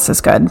 not just as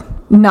good.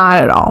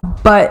 Not at all.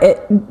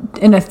 But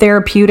in a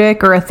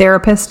therapeutic or a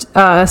therapist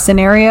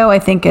scenario, I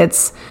think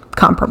it's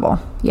comparable.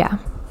 Yeah.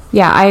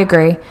 Yeah, I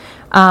agree.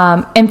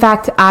 In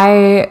fact,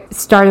 I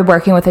started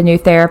working with a new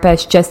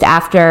therapist just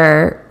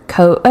after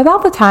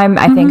about the time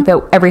I think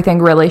that everything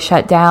really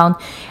shut down.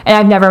 And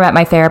I've never met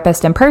my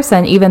therapist in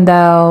person, even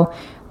though,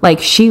 like,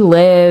 she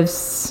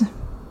lives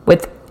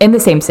in the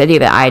same city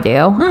that I do.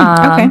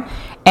 Okay.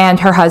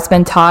 And her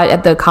husband taught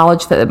at the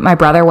college that my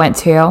brother went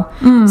to.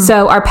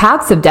 So our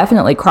paths have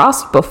definitely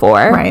crossed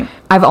before. Right.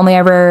 I've only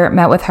ever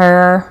met with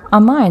her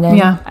online.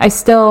 And I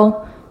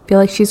still feel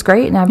like she's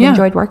great, and I've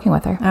enjoyed working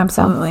with her.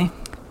 Absolutely. So,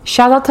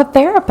 shout out to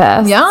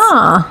therapists.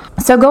 Yeah.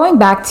 So going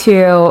back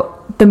to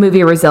the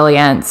movie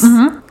Resilience,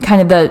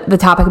 kind of the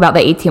topic about the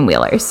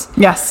 18-wheelers.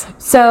 Yes.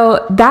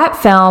 So that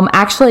film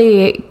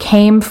actually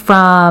came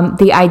from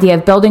the idea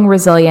of building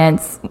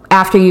resilience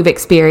after you've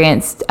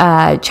experienced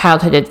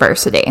childhood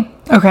adversity.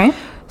 Okay.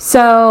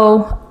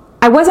 So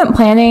I wasn't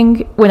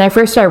planning, when I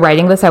first started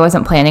writing this, I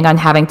wasn't planning on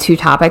having two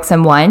topics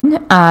in one,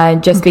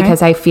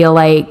 because I feel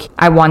like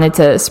I wanted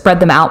to spread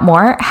them out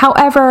more.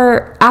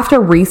 However, after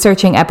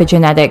researching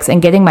epigenetics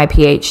and getting my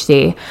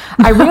PhD,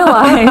 I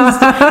realized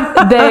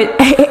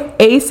that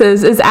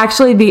ACEs is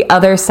actually the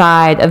other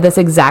side of this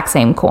exact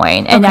same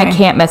coin, and I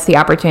can't miss the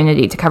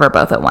opportunity to cover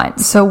both at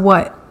once. So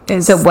what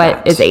is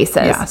ACEs?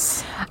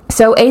 Yes.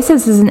 So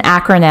ACEs is an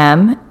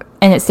acronym,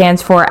 and it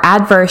stands for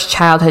Adverse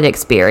Childhood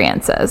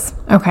Experiences.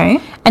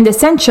 Okay. And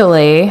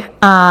essentially,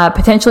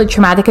 potentially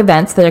traumatic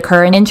events that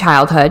occur in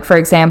childhood, for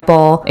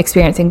example,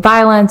 experiencing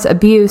violence,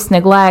 abuse,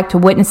 neglect,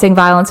 witnessing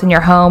violence in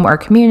your home or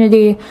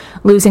community,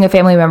 losing a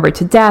family member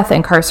to death,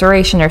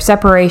 incarceration or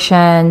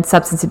separation,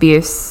 substance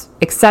abuse,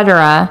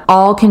 etc.,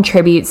 all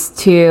contributes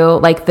to,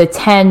 like, the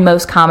 10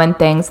 most common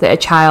things that a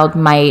child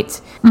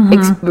might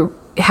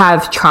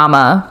have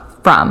trauma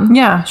from.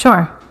 Yeah,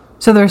 sure.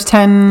 So there's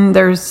 10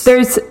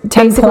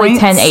 basically points?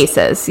 10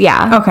 ACEs.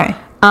 Yeah. Okay.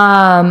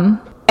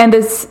 And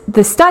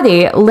the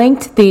study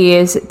linked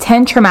these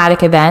 10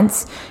 traumatic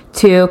events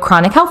to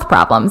chronic health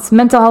problems,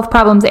 mental health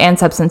problems, and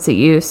substance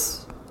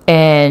use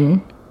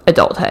in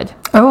adulthood.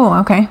 Oh,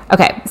 okay.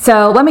 Okay,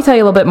 so let me tell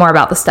you a little bit more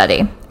about the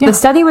study. The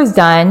study was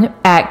done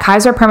at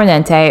Kaiser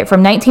Permanente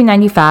from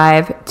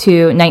 1995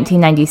 to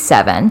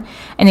 1997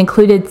 and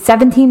included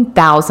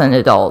 17,000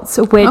 adults,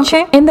 which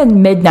in the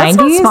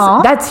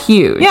mid-90s, that's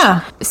huge.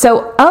 Yeah.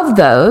 So of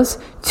those,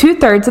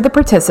 2/3 of the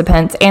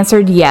participants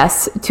answered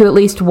yes to at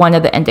least one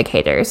of the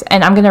indicators.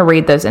 And I'm going to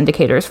read those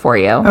indicators for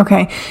you.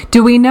 Okay.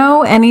 Do we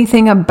know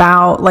anything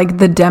about like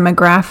the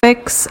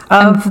demographics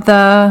of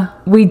the...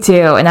 We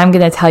do, and I'm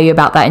going to tell you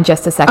about that in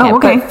just a second. Oh,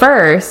 okay. But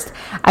first,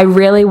 I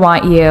really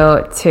want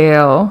you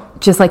to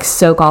just like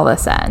soak all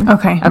this in.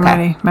 Okay, I'm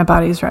ready. My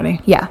body's ready.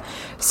 Yeah.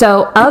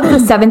 So of the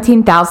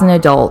 17,000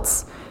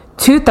 adults,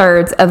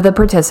 2/3 of the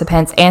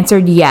participants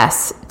answered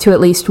yes to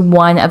at least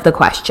one of the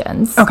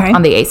questions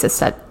on the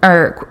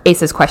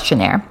ACEs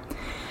questionnaire.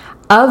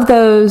 Of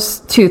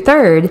those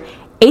 2/3,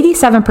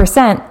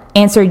 87%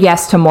 answered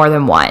yes to more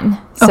than one.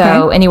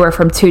 So anywhere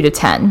from 2 to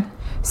 10.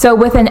 So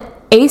with an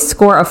ACE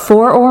score of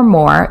 4 or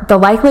more, the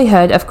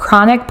likelihood of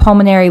chronic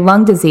pulmonary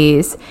lung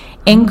disease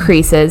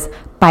increases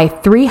by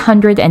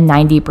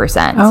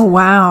 390%. Oh,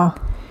 wow.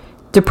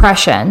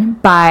 Depression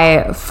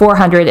by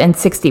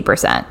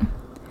 460%.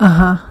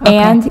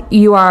 And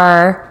you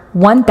are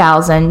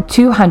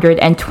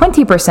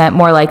 1,220%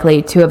 more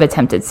likely to have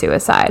attempted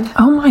suicide.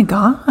 Oh my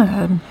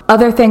God.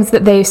 Other things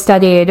that they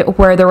studied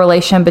were the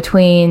relation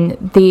between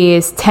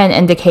these 10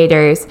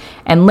 indicators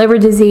and liver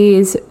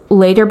disease,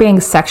 later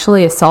being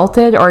sexually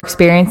assaulted or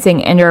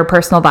experiencing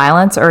interpersonal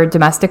violence or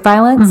domestic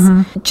violence.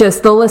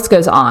 Just the list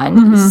goes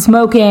on.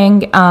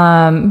 Smoking,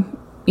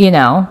 you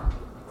know,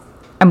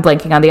 I'm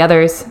blanking on the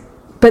others,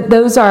 but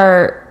those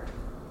are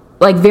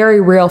like very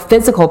real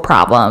physical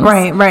problems,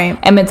 right,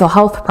 and mental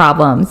health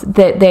problems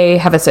that they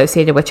have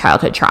associated with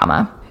childhood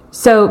trauma.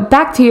 So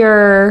back to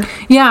your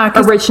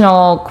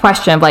original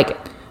question of like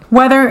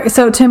whether,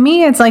 so to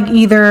me, it's like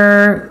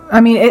either, I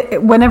mean,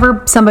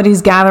 whenever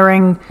somebody's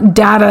gathering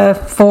data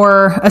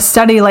for a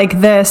study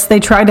like this, they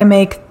try to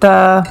make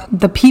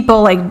the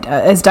people like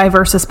as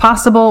diverse as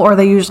possible, or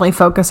they usually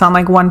focus on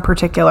like one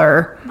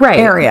particular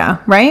area,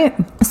 right?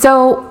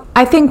 So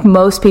I think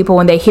most people,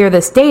 when they hear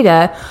this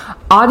data,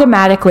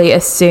 automatically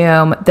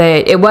assume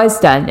that it was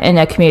done in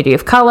a community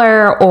of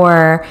color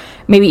or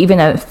maybe even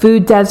a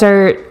food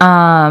desert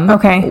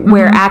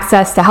where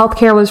access to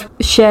healthcare was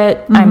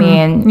shit. I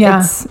mean,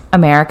 it's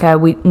America.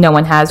 No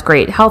one has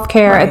great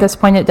healthcare at this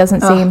point, it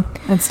doesn't seem.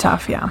 It's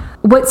tough, yeah.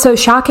 What's so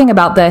shocking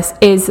about this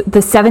is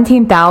the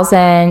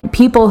 17,000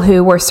 people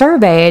who were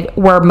surveyed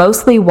were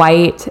mostly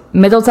white,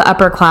 middle to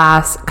upper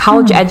class,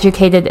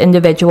 college-educated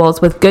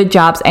individuals with good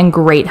jobs and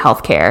great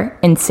healthcare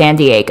in San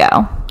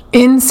Diego.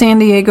 In San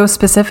Diego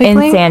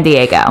specifically? In San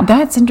Diego.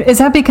 Is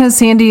that because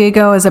San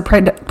Diego is a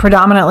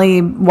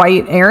predominantly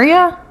white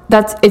area?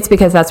 It's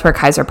because that's where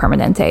Kaiser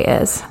Permanente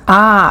is.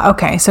 Ah,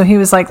 okay. So he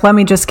was like, let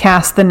me just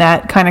cast the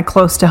net kind of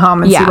close to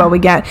home and see what we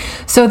get.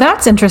 So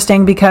that's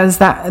interesting because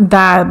that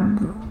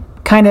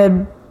kind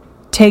of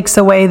takes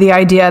away the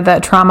idea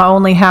that trauma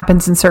only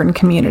happens in certain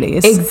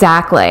communities.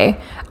 Exactly.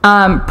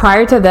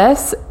 Prior to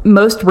this,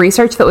 most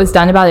research that was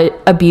done about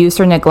abuse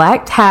or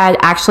neglect had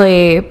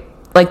actually,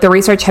 like the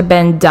research had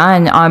been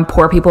done on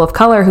poor people of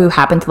color who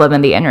happen to live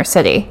in the inner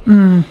city.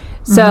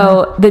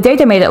 So the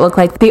data made it look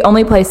like the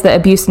only place that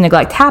abuse and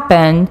neglect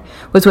happened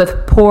was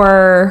with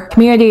poor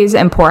communities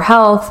and poor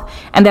health,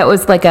 and that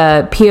was like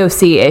a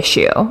POC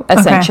issue,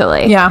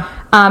 essentially. Yeah.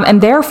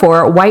 And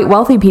therefore, white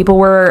wealthy people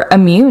were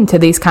immune to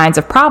these kinds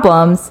of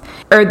problems,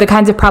 or the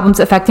kinds of problems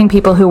affecting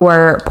people who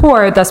were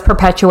poor, thus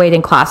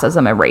perpetuating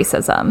classism and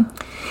racism.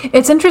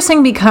 It's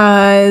interesting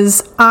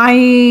because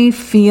I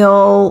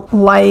feel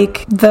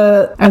like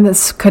and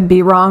this could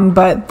be wrong,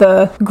 but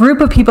the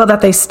group of people that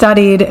they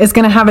studied is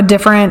going to have a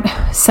different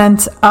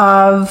sense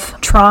of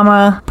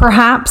trauma,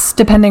 perhaps,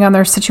 depending on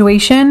their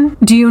situation.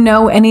 Do you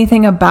know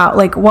anything about,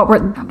 like, what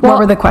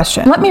were the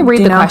questions? Let me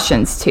read the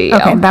questions to you.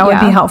 Okay, that would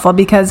be helpful,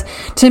 because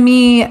to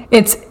me,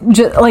 it's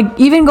just like,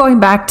 even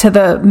going back to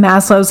the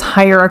Maslow's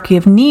hierarchy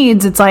of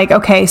needs, it's like,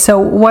 okay, so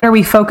what are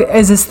we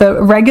is this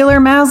the regular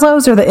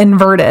Maslow's or the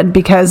inverted?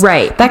 Because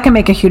that can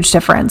make a huge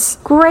difference.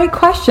 Great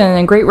question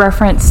and great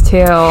reference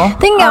to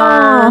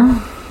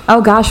oh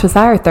gosh, was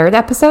that our 3rd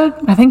episode?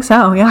 I think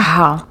so, yeah.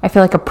 Wow, I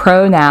feel like a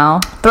pro now.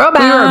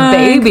 Throwback. We were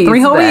babies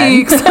 3 whole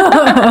weeks.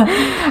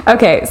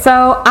 Okay,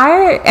 so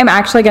I am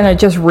actually going to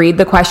just read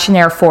the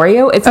questionnaire for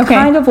you. It's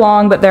kind of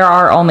long, but there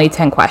are only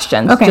 10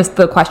 questions. Just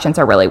the questions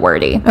are really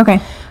wordy. Okay.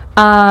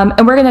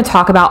 And we're going to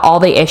talk about all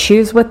the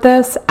issues with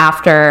this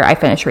after I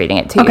finish reading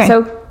it to you.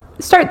 So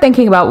start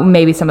thinking about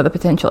maybe some of the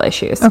potential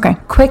issues. Okay.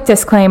 Quick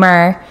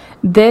disclaimer.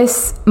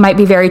 This might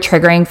be very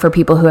triggering for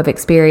people who have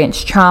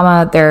experienced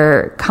trauma. There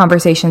are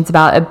conversations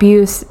about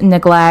abuse,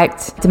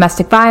 neglect,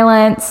 domestic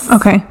violence.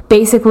 Okay.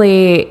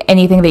 Basically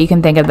anything that you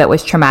can think of that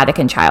was traumatic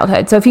in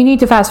childhood. So if you need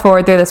to fast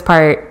forward through this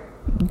part,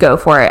 go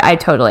for it. I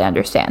totally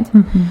understand.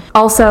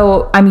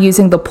 Also, I'm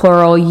using the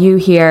plural you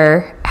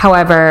here.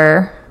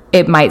 However,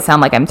 it might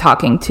sound like I'm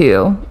talking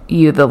to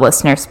you, the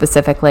listener,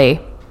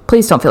 specifically.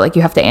 Please don't feel like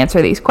you have to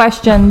answer these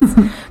questions.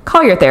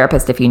 Call your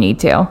therapist if you need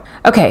to.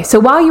 Okay, so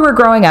while you were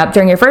growing up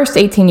during your first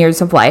 18 years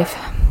of life,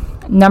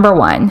 Number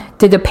 1,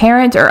 did a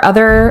parent or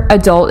other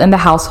adult in the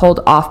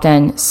household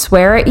often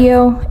swear at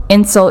you,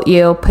 insult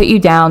you, put you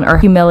down, or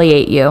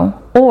humiliate you,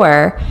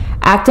 or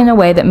act in a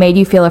way that made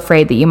you feel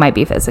afraid that you might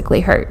be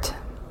physically hurt?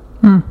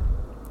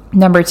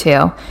 Number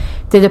 2,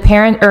 did a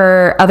parent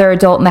or other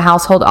adult in the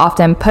household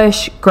often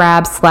push,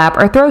 grab, slap,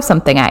 or throw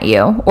something at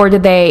you, or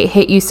did they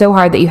hit you so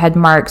hard that you had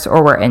marks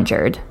or were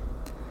injured?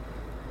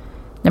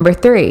 Number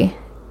 3,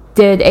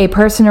 did a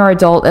person or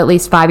adult at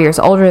least 5 years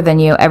older than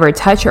you ever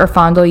touch or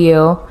fondle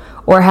you,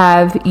 or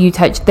have you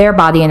touched their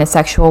body in a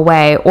sexual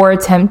way, or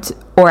attempt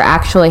or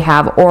actually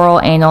have oral,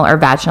 anal, or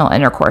vaginal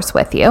intercourse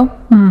with you?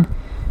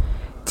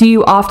 Do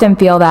you often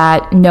feel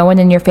that no one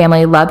in your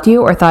family loved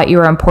you or thought you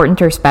were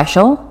important or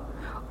special,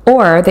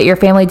 or that your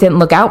family didn't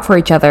look out for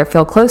each other,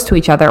 feel close to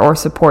each other, or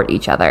support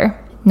each other?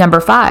 Number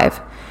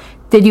 5,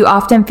 did you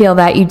often feel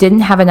that you didn't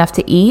have enough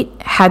to eat,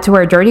 had to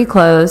wear dirty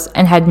clothes,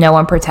 and had no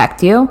one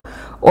protect you,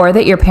 or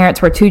that your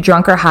parents were too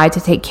drunk or high to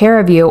take care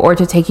of you or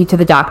to take you to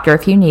the doctor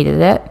if you needed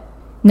it?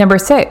 Number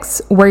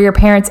 6, were your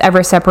parents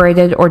ever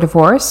separated or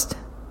divorced?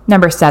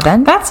 Number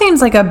 7, That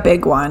seems like a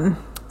big one.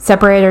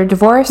 separated or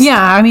divorced?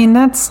 Yeah, I mean,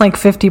 that's like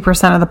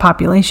 50% of the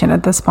population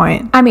at this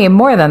point. I mean,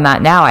 more than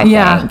that now, I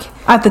think.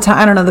 At the time,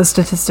 I don't know the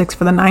statistics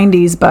for the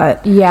 90s,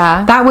 but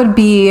Yeah. that would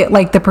be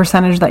like the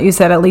percentage that you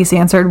said at least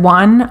answered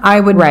one. I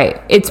would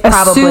It's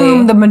probably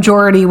assume the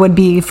majority would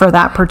be for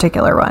that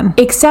particular one.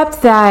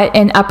 Except that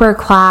in upper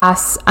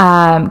class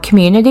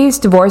communities,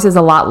 divorce is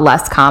a lot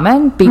less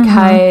common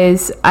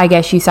because I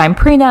guess you sign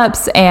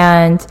prenups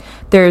and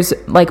there's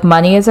like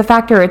money as a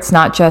factor. It's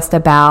not just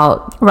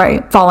about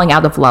falling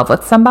out of love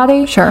with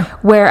somebody. Sure.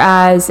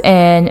 Whereas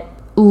in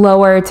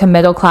lower to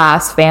middle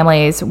class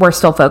families, we're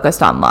still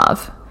focused on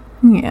love.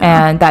 Yeah.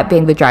 And that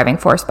being the driving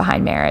force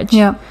behind marriage.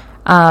 Yeah.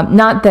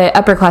 Not that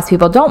upper class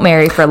people don't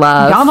marry for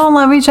love. Y'all don't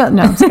love each other.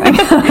 No, I'm just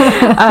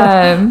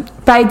kidding.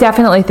 But I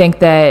definitely think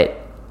that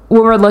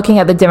when we're looking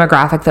at the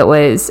demographic that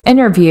was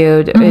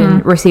interviewed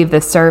and received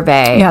this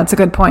survey. Yeah, it's a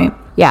good point.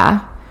 Yeah.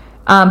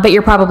 But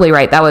you're probably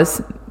right.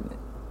 That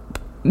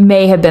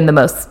may have been the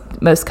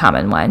most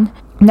common one.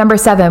 Number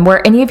 7,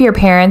 were any of your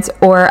parents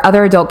or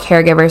other adult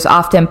caregivers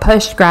often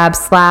pushed, grabbed,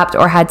 slapped,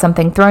 or had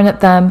something thrown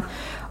at them?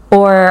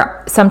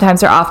 Or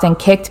sometimes they're often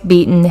kicked,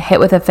 beaten, hit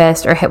with a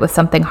fist, or hit with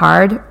something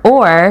hard?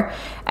 Or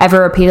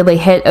ever repeatedly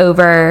hit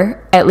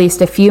over at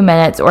least a few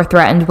minutes or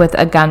threatened with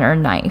a gun or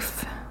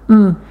knife?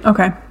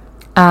 Okay.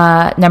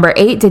 Number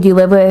 8, did you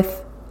live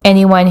with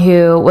anyone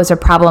who was a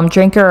problem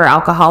drinker or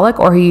alcoholic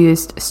or who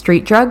used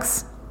street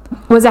drugs?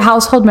 Was a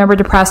household member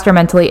depressed or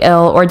mentally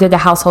ill, or did a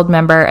household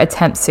member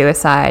attempt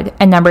suicide?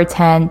 And number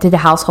 10, did a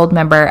household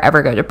member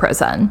ever go to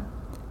prison?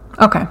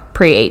 Okay.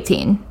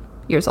 Pre-18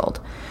 years old.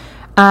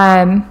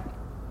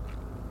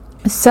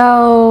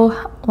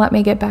 So let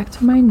me get back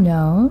to my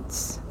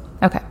notes.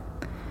 Okay.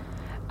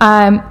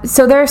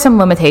 So there are some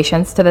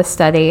limitations to this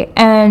study.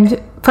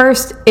 And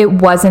first, it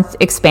wasn't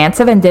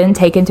expansive and didn't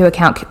take into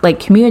account like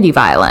community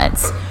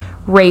violence,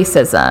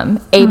 racism,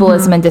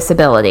 ableism and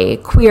disability,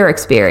 queer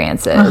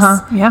experiences,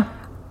 Yeah.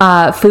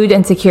 Food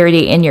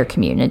insecurity in your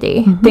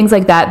community, things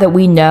like that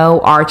we know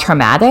are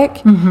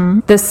traumatic.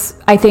 This,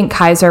 I think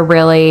Kaiser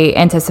really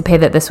anticipated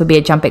that this would be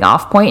a jumping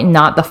off point and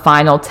not the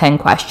final 10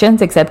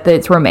 questions, except that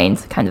it's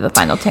remained kind of the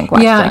final 10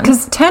 questions. Yeah,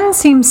 because 10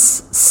 seems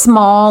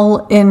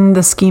small in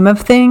the scheme of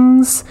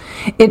things.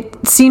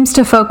 It seems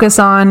to focus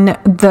on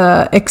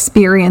the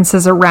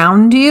experiences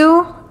around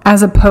you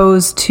as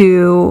opposed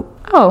to...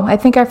 Oh, I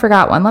think I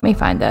forgot one. Let me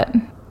find it.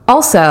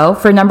 Also,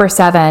 for number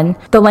 7,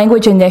 the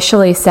language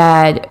initially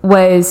said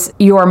was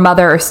your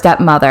mother or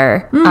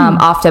stepmother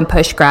often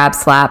pushed, grabbed,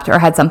 slapped, or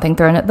had something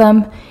thrown at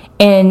them.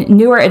 In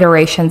newer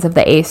iterations of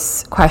the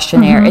ACE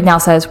questionnaire, it now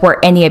says,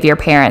 were any of your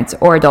parents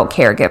or adult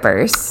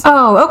caregivers?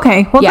 Oh,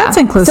 okay. Well, that's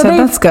inclusive. So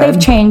that's good.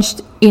 They've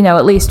changed,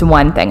 at least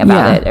one thing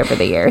about it over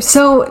the years.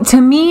 So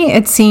to me,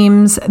 it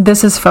seems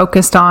this is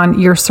focused on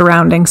your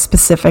surroundings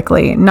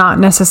specifically, not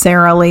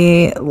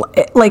necessarily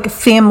like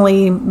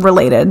family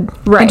related,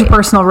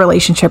 interpersonal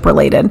relationship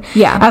related.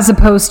 Yeah. As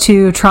opposed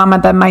to trauma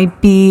that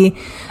might be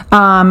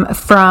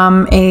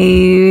from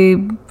a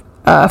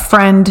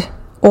friend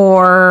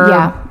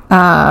or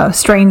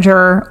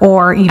stranger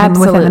or even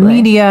within the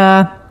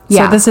media.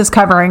 So this is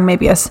covering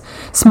maybe a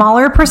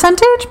smaller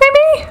percentage,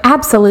 maybe?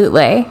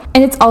 Absolutely.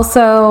 And it's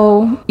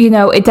also,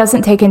 it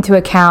doesn't take into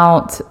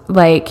account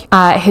like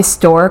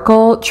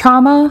historical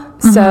trauma.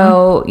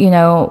 So,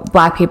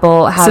 Black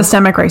people have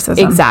systemic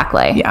racism.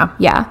 Exactly. Yeah.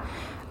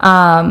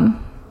 Yeah.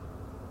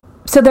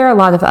 So there are a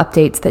lot of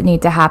updates that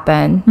need to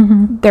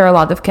happen. There are a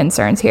lot of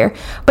concerns here.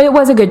 But it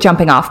was a good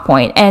jumping off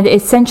point. And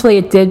essentially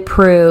it did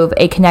prove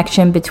a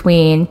connection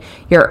between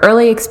your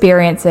early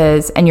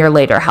experiences and your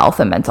later health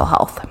and mental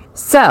health.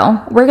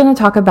 So we're going to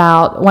talk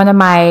about one of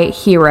my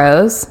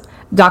heroes,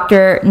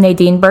 Dr.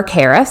 Nadine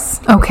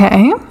Burke-Harris.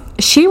 Okay.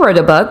 She wrote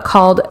a book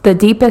called The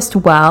Deepest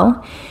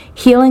Well,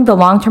 Healing the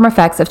Long-Term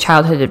Effects of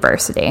Childhood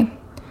Adversity.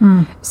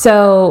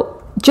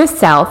 So just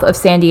south of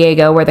San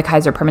Diego, where the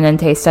Kaiser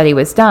Permanente study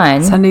was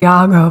done. San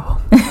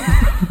Diego.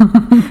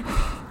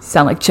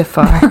 sound like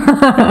Jafar.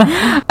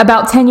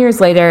 About 10 years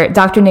later,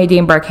 Dr.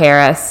 Nadine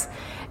Burke-Harris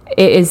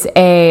is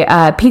a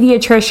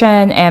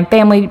pediatrician and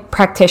family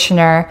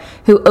practitioner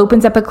who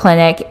opens up a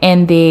clinic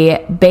in the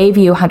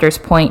Bayview Hunters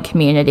Point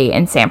community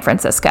in San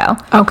Francisco.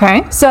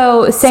 Okay.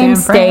 So same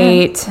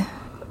state,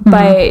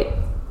 but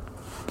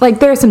like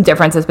there are some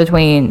differences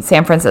between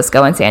San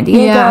Francisco and San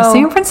Diego. Yeah,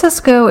 San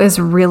Francisco is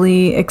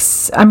really, I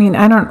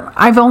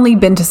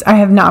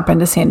have not been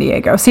to San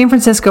Diego. San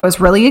Francisco is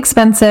really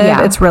expensive.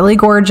 Yeah. It's really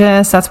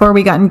gorgeous. That's where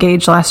we got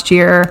engaged last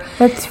year.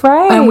 That's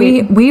right. And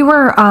we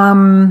were,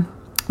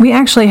 we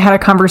actually had a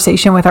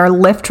conversation with our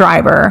Lyft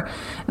driver.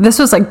 This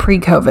was like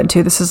pre-COVID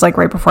too. This is like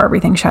right before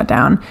everything shut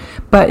down.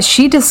 But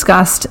she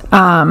discussed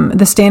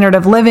the standard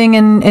of living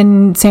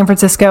in San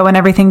Francisco and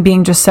everything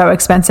being just so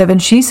expensive.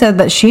 And she said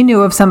that she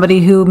knew of somebody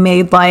who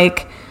made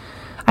like,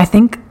 I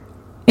think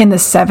in the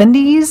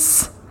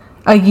 70s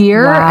a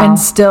year and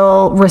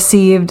still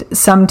received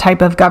some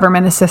type of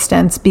government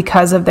assistance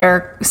because of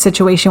their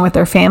situation with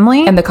their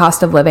family. And the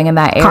cost of living in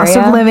that area. Cost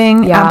of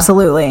living,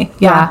 absolutely.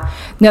 Yeah.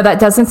 No, that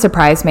doesn't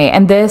surprise me.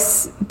 And the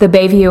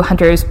Bayview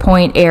Hunters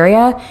Point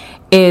area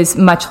is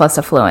much less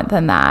affluent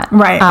than that.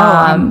 Right.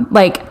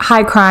 Like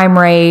high crime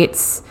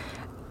rates,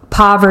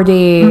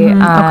 poverty.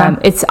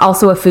 It's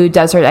also a food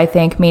desert, I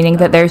think, meaning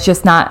that there's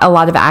just not a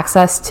lot of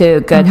access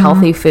to good,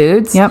 healthy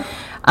foods. Yep.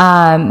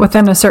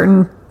 Within a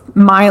certain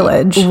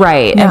mileage.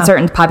 Right. And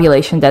certain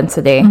population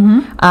density.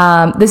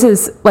 This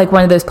is like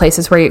one of those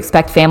places where you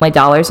expect Family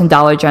Dollars and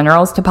Dollar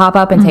Generals to pop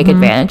up and take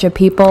advantage of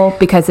people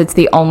because it's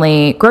the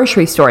only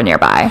grocery store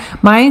nearby.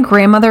 My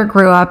grandmother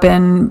grew up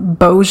in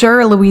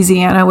Bossier,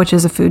 Louisiana, which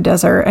is a food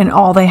desert, and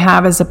all they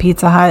have is a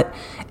Pizza Hut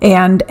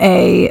and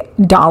a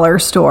dollar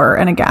store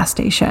and a gas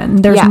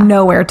station. There's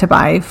nowhere to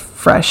buy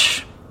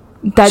fresh.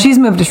 She's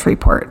moved to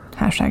Shreveport.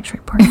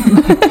 #Shreveport.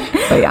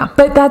 But yeah.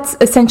 But that's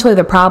essentially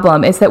the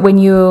problem, is that when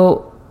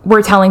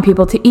we're telling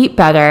people to eat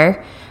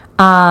better,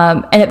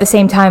 and at the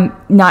same time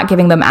not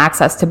giving them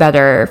access to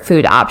better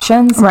food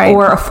options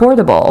or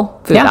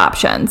affordable food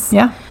options.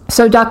 Yeah.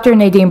 So Dr.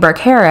 Nadine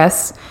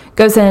Burke-Harris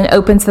goes in and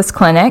opens this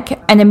clinic,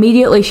 and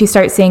immediately she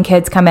starts seeing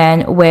kids come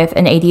in with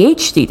an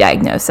ADHD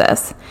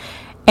diagnosis.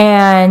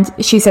 And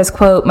she says,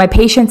 quote, "My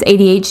patients'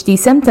 ADHD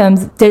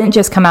symptoms didn't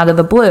just come out of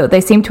the blue.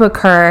 They seem to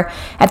occur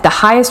at the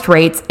highest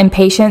rates in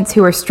patients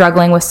who are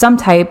struggling with some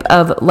type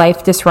of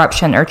life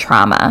disruption or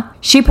trauma."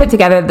 She put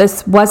together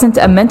this wasn't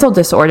a mental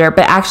disorder,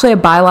 but actually a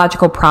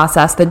biological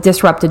process that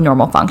disrupted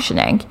normal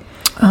functioning.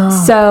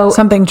 So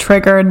something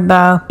triggered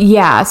the...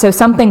 Yeah, so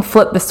something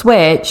flipped the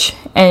switch.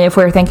 And if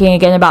we're thinking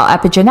again about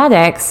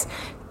epigenetics,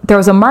 there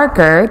was a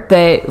marker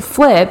that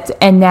flipped,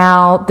 and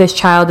now this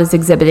child is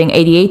exhibiting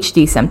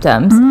ADHD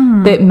symptoms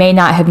that may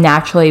not have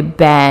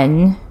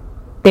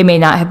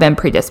been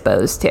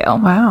predisposed to.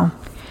 Wow.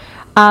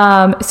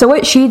 So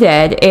what she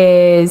did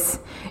is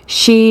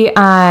she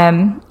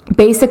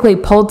basically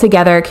pulled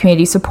together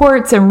community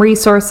supports and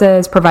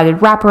resources, provided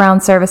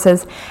wraparound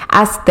services,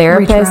 asked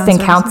therapists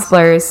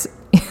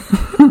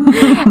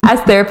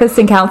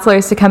and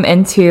counselors to come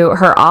into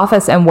her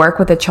office and work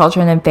with the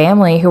children and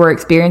family who were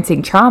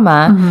experiencing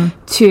trauma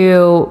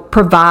to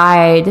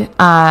provide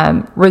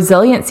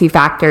resiliency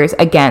factors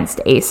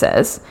against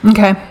ACEs.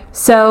 Okay.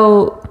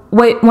 So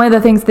one of the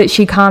things that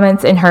she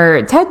comments in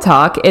her TED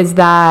Talk is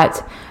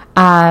that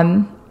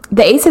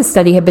the ACEs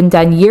study had been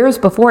done years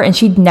before, and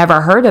she'd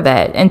never heard of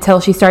it until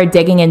she started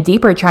digging in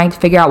deeper, trying to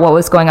figure out what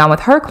was going on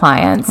with her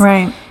clients.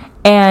 Right.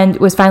 And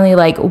was finally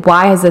like,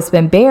 why has this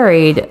been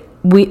buried?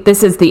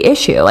 This is the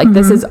issue. Like,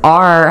 this is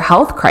our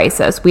health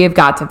crisis. We have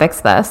got to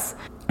fix this.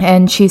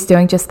 And she's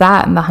doing just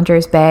that in the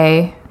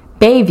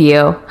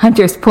Bayview,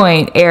 Hunters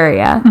Point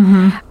area.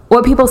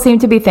 What people seem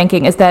to be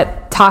thinking is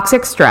that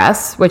toxic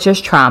stress, which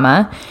is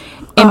trauma,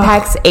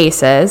 impacts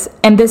ACEs.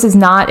 And this is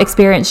not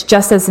experienced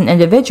just as an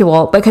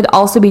individual, but could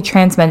also be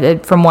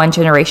transmitted from one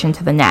generation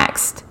to the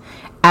next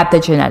at the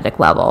genetic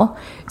level.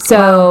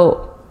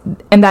 So...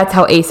 And that's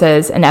how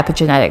ACEs and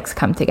epigenetics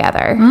come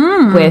together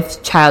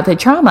with childhood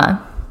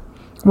trauma.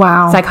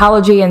 Wow.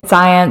 Psychology and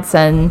science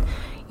and,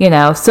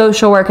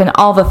 social work and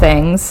all the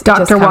things.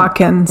 Dr.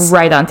 Watkins.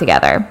 Right on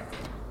together.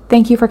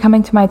 Thank you for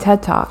coming to my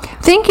TED Talk.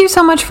 Thank you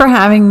so much for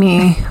having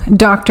me,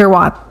 Dr.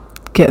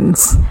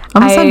 Watkins.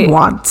 I'm saying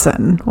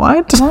Watson.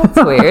 What?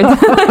 That's weird.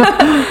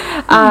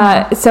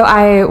 So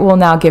I will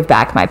now give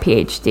back my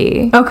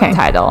PhD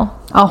title.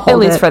 I'll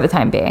hold it. At least for the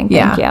time being.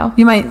 Thank you.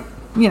 You might,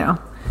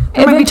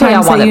 There might be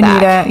times that you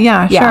need it.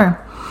 Yeah, sure.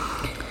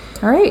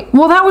 All right.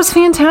 Well, that was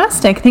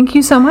fantastic. Thank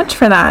you so much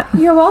for that.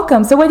 You're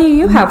welcome. So what do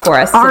you have for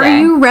us today? Are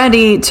you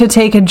ready to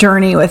take a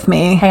journey with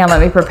me? Hang on,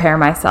 let me prepare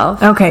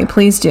myself. Okay,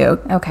 please do.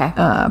 Okay.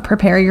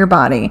 Prepare your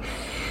body.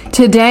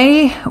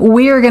 Today,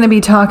 we are going to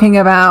be talking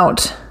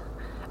about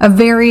a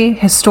very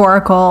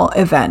historical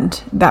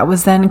event that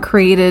was then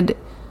created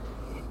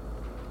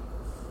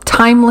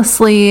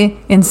timelessly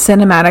in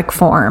cinematic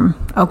form.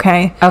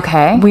 Okay.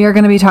 We are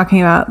going to be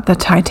talking about the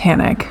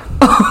Titanic.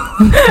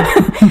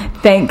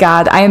 Thank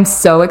God. I am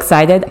so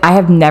excited. I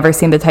have never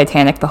seen the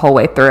Titanic the whole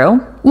way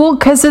through. Well,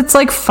 because it's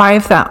like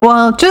 5,000.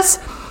 Well, just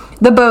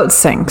the boat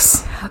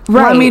sinks.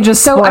 Let me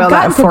just so spoil I've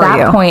gotten that to for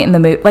that you. point in the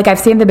movie. Like I've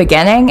seen the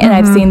beginning and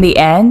I've seen the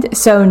end.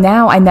 So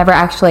now I never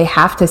actually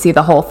have to see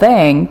the whole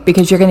thing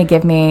because you're going to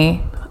give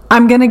me.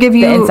 I'm going to give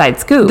you the inside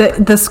scoop.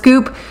 The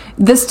scoop.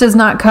 This does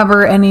not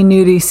cover any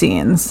nudie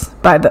scenes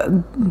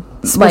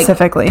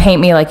specifically. Like,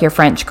 paint me like your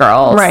French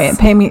girls. Right.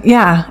 Pay me.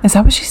 Yeah. Is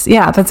that what she?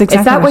 Yeah. That's exactly.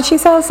 Is that what she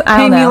says? I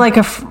Pay don't know. me like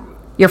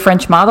your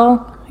French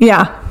model.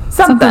 Yeah.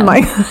 Something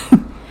like.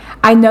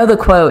 I know the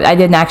quote. I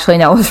didn't actually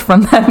know it was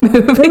from that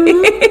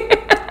movie.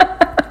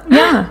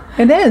 Yeah,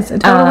 it is.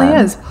 It totally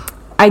is.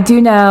 I do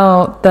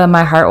know the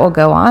My Heart Will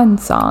Go On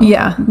song.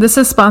 Yeah, this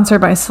is sponsored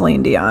by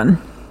Celine Dion,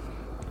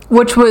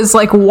 which was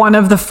like one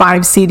of the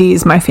 5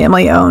 CDs my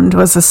family owned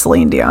was a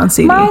Celine Dion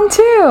CD. Mine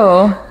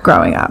too.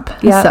 Growing up.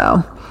 Yep.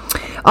 So,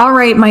 all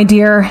right, my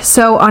dear.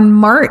 So in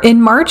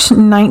March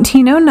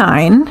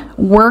 1909,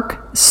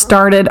 work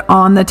started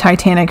on the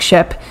Titanic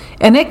ship,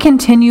 and it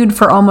continued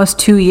for almost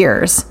 2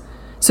 years.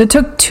 So it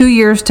took 2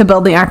 years to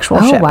build the actual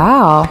ship. Oh,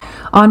 wow.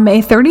 On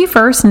May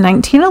 31st,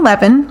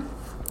 1911,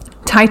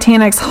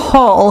 Titanic's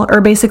hull, or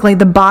basically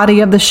the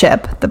body of the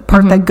ship, the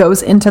part that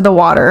goes into the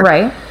water,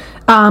 Right.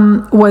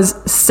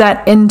 Was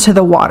set into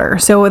the water.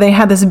 So they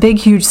had this big,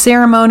 huge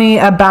ceremony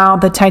about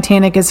the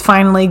Titanic is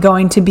finally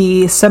going to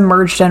be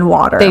submerged in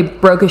water. They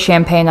broke a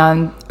champagne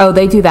on. Oh,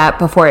 they do that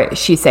before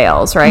she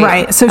sails, right?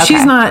 Right. So Okay.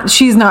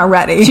 she's not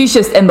ready. She's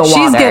just in the water.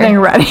 She's getting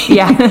ready.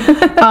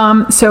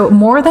 Yeah. So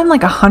more than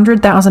like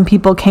 100,000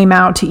 people came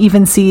out to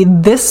even see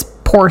this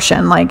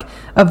portion, like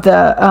of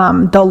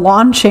the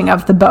launching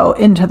of the boat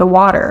into the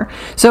water.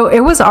 So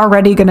it was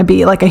already going to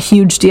be like a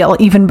huge deal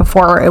even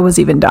before it was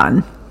even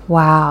done.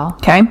 Wow.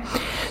 Okay.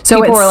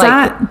 So People it were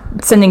sat.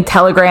 like sending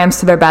telegrams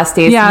to their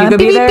besties. Yeah. You could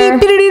be there.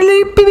 Beep, beep,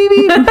 beep, beep,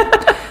 beep,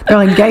 beep. They're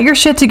like, get your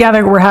shit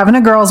together. We're having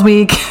a girls'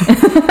 week.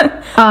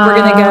 We're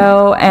going to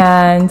go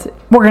and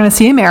We're going to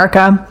see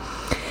America.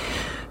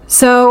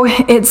 So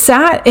it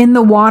sat in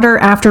the water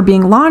after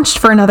being launched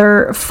for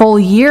another full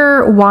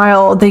year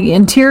while the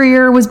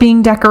interior was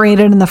being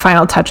decorated and the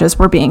final touches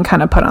were being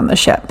kind of put on the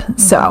ship.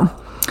 So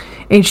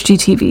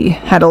HGTV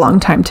had a long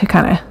time to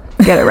kind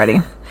of get it ready.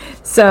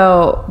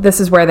 So this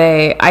is where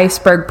they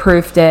iceberg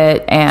proofed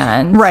it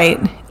and Right.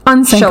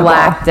 Unsinkable.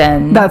 shellacked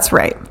and That's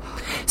right.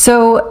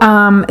 So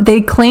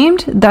they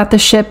claimed that the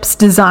ship's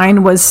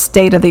design was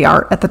state of the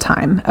art at the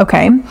time.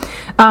 Okay.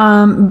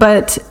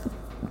 But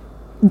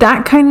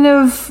that kind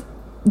of,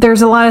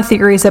 there's a lot of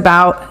theories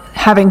about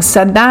having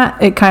said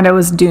that, it kind of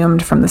was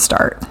doomed from the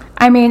start.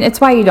 I mean,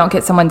 it's why you don't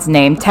get someone's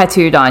name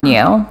tattooed on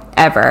you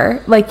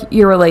ever. Like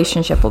your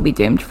relationship will be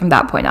doomed from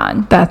that point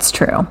on. That's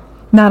true.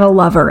 Not a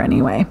lover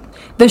anyway.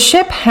 The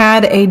ship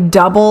had a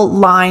double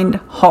lined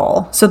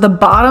hull. So the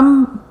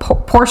bottom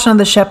portion of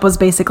the ship was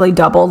basically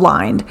double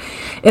lined.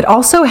 It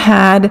also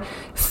had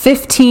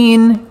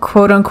 15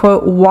 quote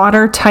unquote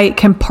watertight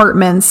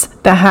compartments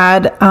that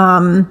had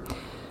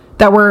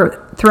that were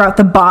throughout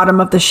the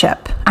bottom of the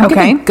ship. I'm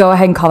Okay. gonna go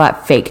ahead and call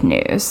that fake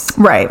news.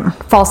 Right.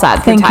 False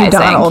advertising. Thank you,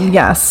 Donald.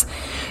 Yes.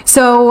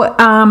 So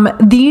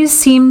these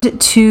seemed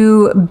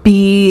to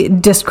be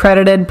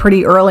discredited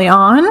pretty early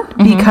on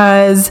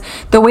because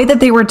the way that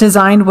they were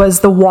designed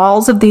was the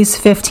walls of these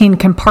 15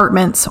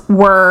 compartments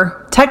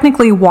were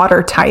technically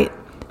watertight.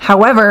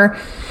 However,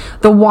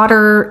 the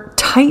water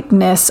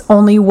tightness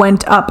only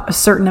went up a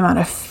certain amount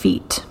of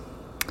feet.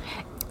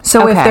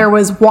 So if Okay. there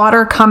was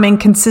water coming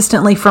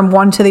consistently from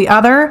one to the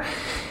other,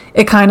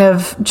 it kind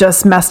of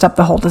just messed up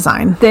the whole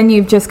design. Then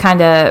you've just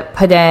kind of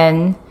put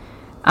in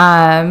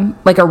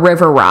like a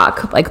river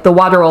rock. Like the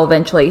water will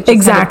eventually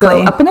just kind of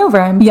go up and over.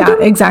 And Yeah,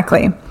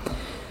 exactly.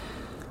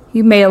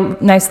 You made a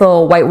nice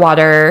little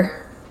whitewater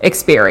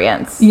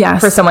experience.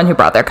 Yes. For someone who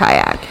brought their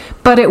kayak.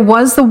 But it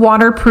was the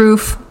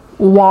waterproof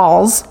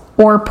walls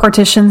or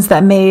partitions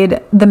that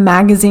made the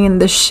magazine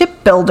The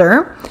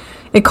Shipbuilder.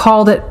 It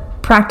called it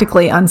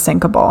practically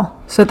unsinkable.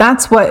 So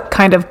that's what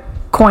kind of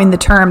coined the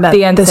term that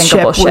The this ship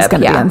unsinkable was ship,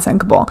 going to be yeah.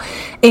 unsinkable.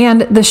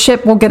 And the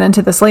ship, we'll get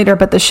into this later,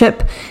 but the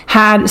ship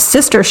had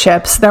sister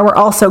ships that were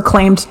also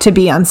claimed to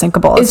be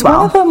unsinkable Is as well.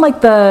 one of them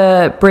like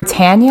the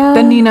Britannia?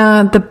 The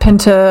Nina, the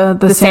Pinta,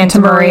 the Santa, Santa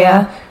Maria.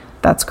 Maria.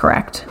 That's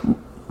correct.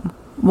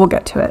 We'll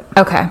get to it.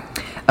 Okay.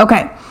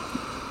 Okay.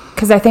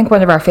 Because I think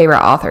one of our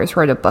favorite authors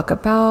wrote a book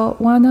about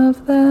one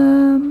of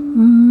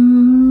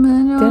them.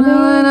 I don't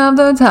know it off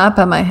the top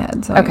of my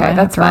head. So Okay,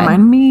 that's fine.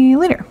 Remind me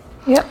later.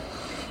 Yep.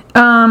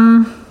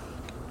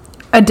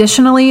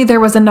 Additionally, there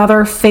was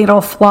another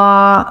fatal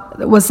flaw,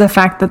 was the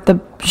fact that the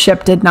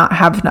ship did not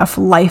have enough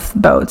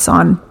lifeboats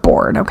on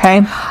board,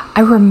 okay?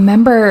 I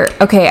remember.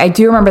 Okay, I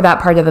do remember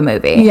that part of the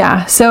movie.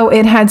 Yeah, so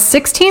it had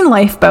 16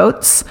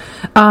 lifeboats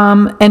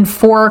and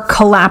 4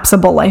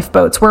 collapsible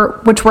lifeboats,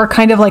 which were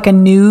kind of like a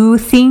new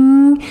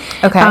thing.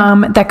 Okay.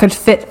 That could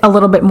fit a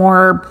little bit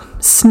more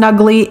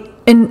snugly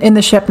in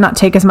the ship, not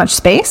take as much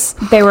space.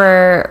 They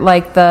were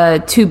like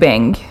the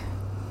tubing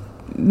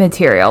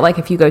material. Like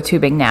if you go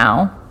tubing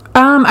now.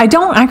 I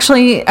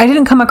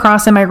didn't come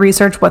across in my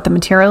research what the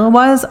material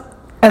was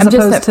as I'm just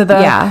opposed to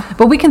the, yeah.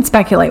 but we can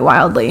speculate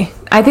wildly.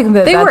 I think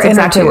that They that's were inner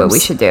exactly what tubes. we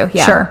should do.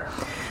 Yeah. Sure.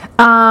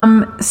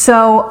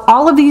 So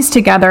all of these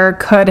together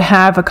could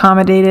have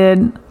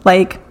accommodated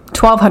like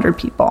 1,200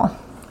 people.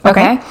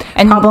 Okay.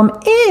 And problem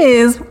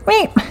is,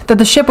 that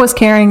the ship was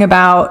carrying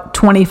about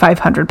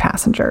 2,500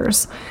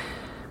 passengers.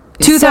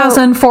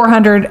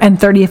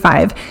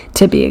 2,435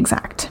 to be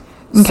exact.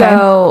 Okay.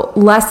 So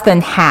less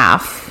than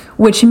half.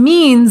 Which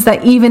means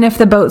that even if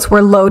the boats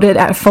were loaded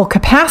at full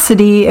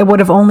capacity, it would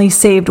have only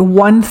saved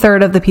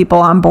 1/3 of the people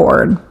on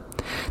board.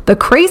 The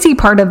crazy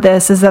part of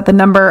this is that the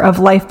number of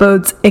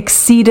lifeboats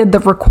exceeded the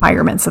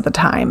requirements at the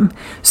time.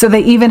 So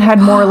they even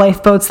had more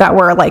lifeboats that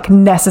were like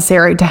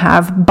necessary to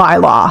have by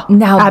law.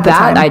 Now at the that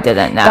time. I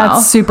didn't know.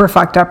 That's super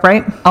fucked up,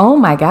 right? Oh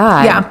my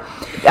God. Yeah.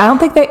 I don't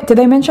think did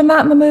they mention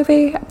that in the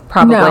movie?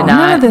 Probably No, not.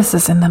 none of this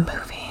is in the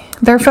movie.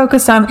 They're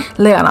focused on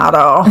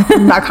Leonardo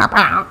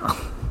DiCaprio.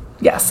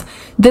 Yes.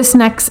 This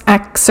next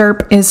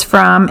excerpt is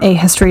from a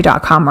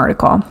History.com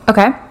article.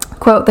 Okay.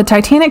 Quote, the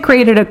Titanic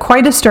created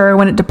quite a stir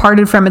when it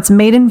departed from its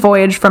maiden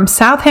voyage from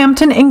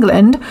Southampton,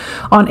 England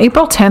on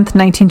April 10th,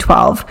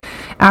 1912.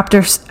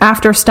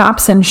 After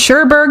stops in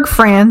Cherbourg,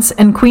 France,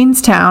 and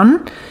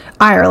Queenstown,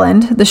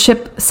 Ireland, the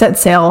ship set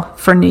sail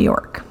for New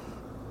York.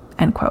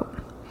 End quote.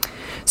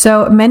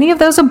 So many of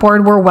those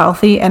aboard were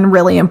wealthy and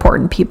really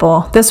important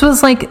people. This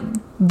was like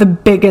the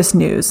biggest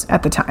news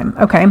at the time,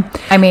 okay?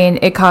 I mean,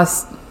 it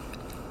cost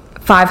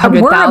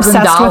 $500,000 We're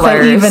obsessed with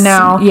it even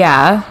now.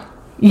 Yeah.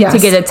 Yes. To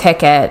get a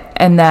ticket,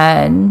 and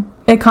then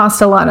it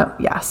cost a lot of,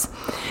 yes.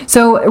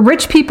 So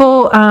rich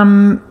people,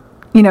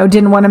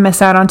 didn't want to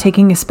miss out on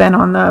taking a spin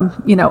on the,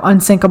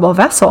 unsinkable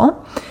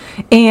vessel.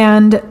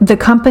 And the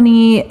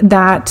company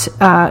that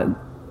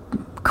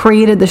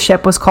created the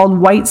ship was called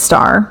White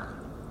Star.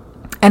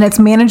 And its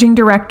managing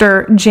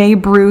director, J.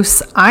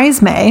 Bruce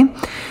Ismay,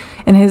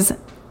 and his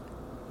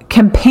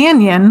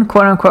companion,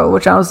 quote unquote,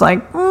 which I was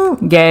like,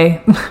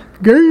 gay.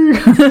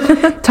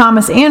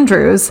 Thomas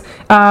Andrews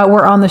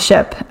were on the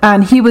ship,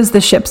 and he was the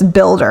ship's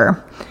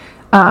builder,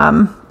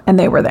 and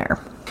they were there.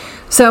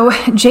 So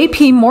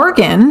J.P.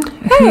 Morgan,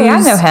 hey, I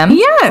know him.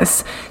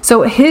 Yes.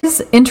 So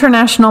his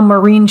International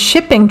Marine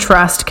Shipping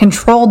Trust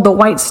controlled the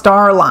White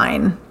Star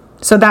Line.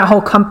 So that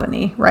whole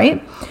company,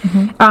 right?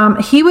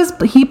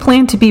 Mm-hmm. He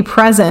planned to be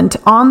present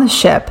on the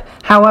ship.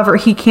 However,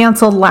 he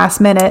canceled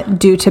last minute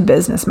due to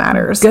business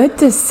matters. Good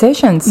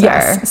decision, sir.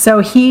 Yes. So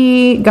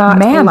he got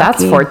lucky.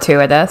 That's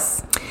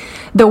fortuitous.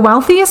 The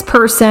wealthiest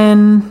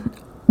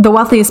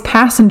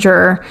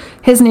passenger,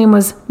 his name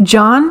was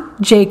John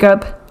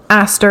Jacob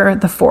Astor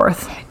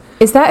IV.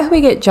 Is that who we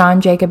get John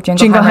Jacob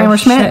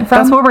Jingleheimer Schmidt from?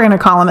 That's what we're going to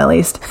call him at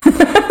least.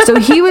 So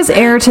he was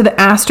heir to the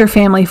Astor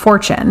family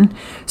fortune.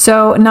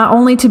 So not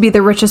only to be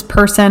the richest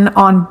person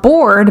on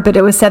board, but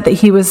it was said that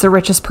he was the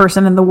richest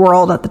person in the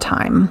world at the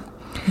time.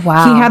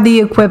 Wow. He had the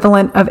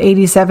equivalent of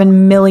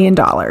 $87 million at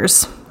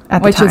the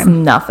time. Which is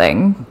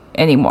nothing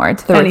anymore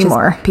to the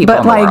richest people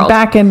but in the world.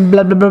 back in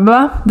blah, blah, blah,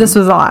 blah, this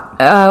was a lot.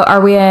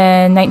 Are we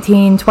in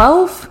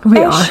 1912?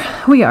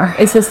 We are.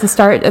 Is this the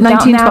start of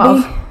 1912.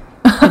 Downton Abbey?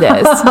 It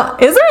is.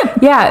 Is it?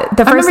 Yeah,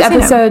 the first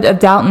episode of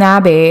Downton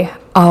Abbey.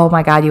 Oh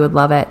my God, you would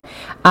love it.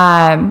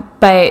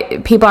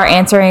 But people are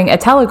answering a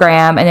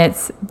telegram, and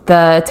it's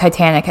the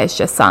Titanic has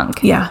just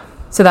sunk. Yeah.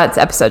 So that's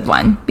episode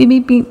 1. Beep,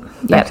 beep, beep.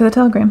 Back to the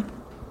telegram.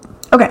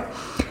 Okay.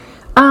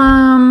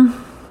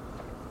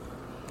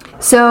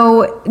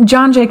 So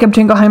John Jacob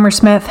Jingleheimer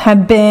Smith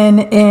had been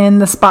in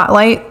the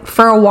spotlight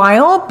for a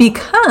while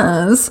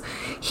because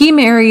he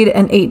married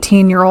an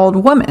 18-year-old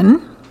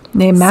woman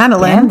named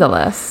Madeline.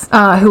 Scandalous.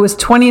 Who was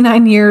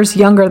 29 years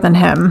younger than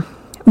him.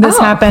 This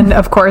happened,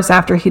 of course,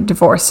 after he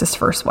divorced his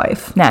first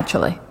wife.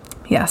 Naturally.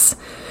 Yes.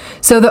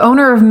 So the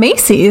owner of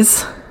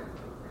Macy's,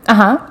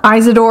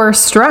 Isidore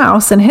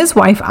Strauss, and his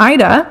wife,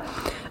 Ida,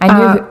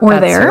 were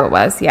there. Who it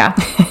was, yeah.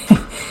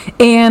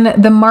 And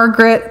the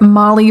Margaret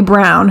Molly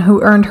Brown,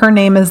 who earned her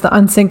name as the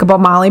unsinkable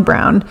Molly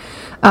Brown.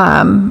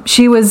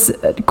 She was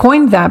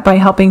coined that by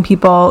helping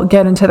people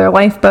get into their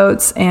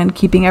lifeboats and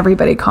keeping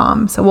everybody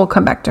calm. So we'll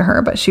come back to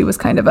her, but she was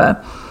kind of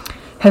a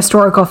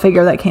historical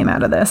figure that came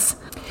out of this.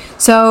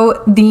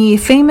 So the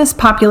famous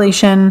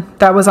population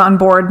that was on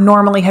board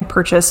normally had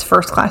purchased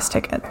first class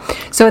ticket.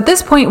 So at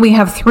this point, we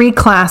have 3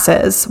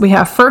 classes. We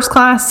have first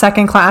class,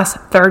 second class,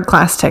 third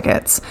class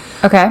tickets.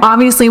 Okay.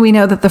 Obviously, we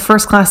know that the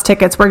first class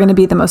tickets were going to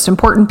be the most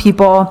important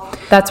people.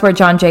 That's where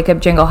John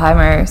Jacob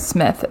Jingleheimer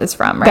Smith is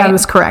from, right? That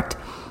was correct.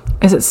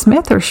 Is it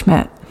Smith or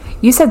Schmidt?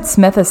 You said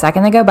Smith a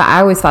second ago, but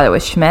I always thought it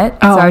was Schmidt.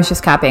 So I was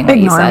just copying what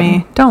you said. Ignore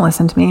me. Don't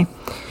listen to me.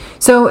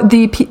 So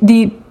the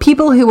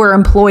people who were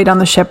employed on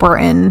the ship were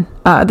in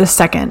the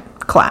second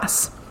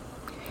class.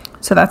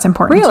 So that's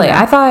important. Really?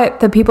 I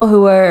thought the people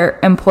who were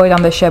employed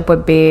on the ship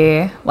would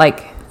be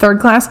like third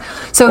class.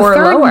 So or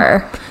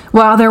lower.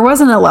 Well, there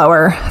wasn't a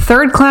lower.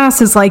 Third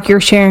class is like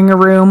you're sharing a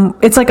room.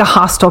 It's like a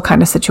hostel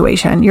kind of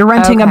situation. You're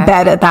renting a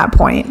bed at that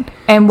point.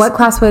 And what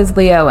class was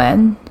Leo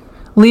in?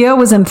 Leo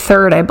was in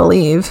third, I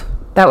believe.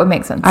 That would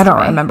make sense. I don't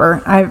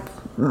remember.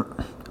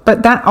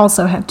 But that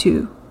also had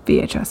 2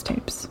 VHS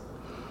tapes.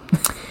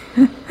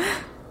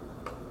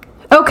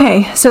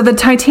 Okay, so the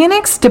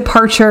Titanic's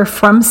departure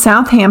from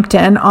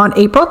Southampton on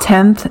April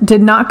 10th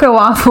did not go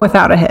off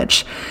without a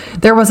hitch.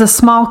 There was a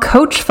small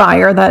coach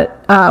fire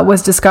that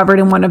was discovered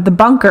in one of the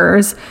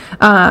bunkers,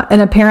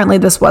 and apparently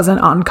this wasn't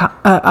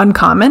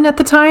uncommon at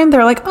the time.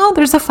 They're like, oh,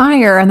 there's a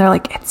fire, and they're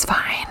like, it's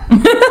fine.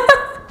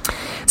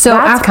 So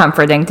That's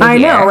comforting to hear. I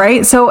know,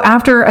 right? So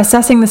after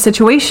assessing the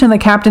situation, the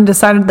captain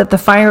decided that the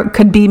fire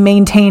could be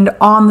maintained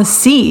on the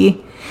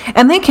sea,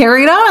 and they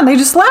carried on. They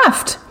just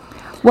left.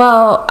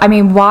 Well, I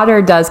mean,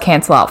 water does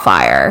cancel out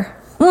fire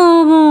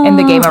in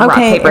the game of rock,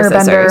 paper,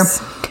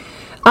 scissors.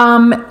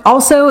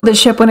 Also, the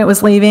ship, when it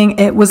was leaving,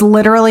 it was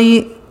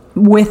literally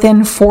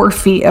within 4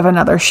 feet of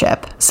another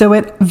ship. So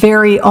it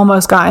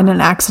almost got in an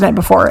accident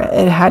before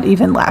it had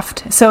even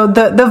left. So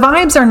the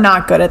vibes are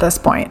not good at this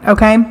point,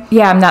 okay?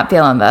 Yeah, I'm not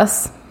feeling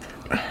this.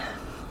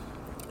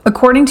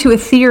 According to a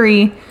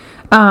theory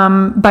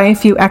by a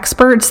few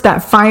experts,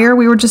 that fire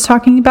we were just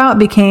talking about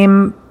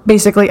became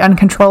basically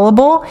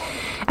uncontrollable,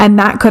 and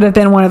that could have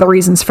been one of the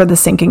reasons for the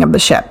sinking of the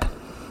ship,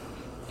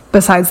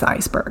 besides the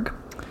iceberg.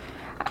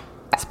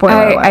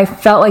 Spoiler alert. I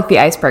felt like the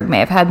iceberg may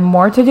have had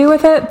more to do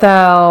with it,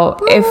 though,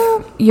 if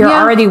you're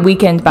already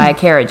weakened by a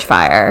carriage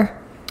fire.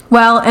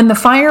 Well, and the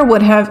fire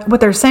would have,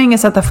 what they're saying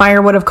is that the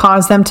fire would have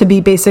caused them to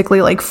be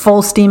basically like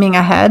full steaming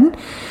ahead,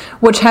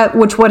 which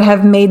would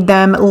have made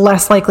them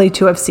less likely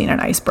to have seen an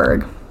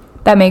iceberg.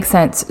 That makes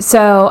sense.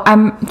 So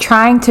I'm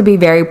trying to be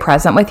very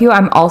present with you.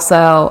 I'm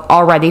also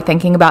already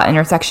thinking about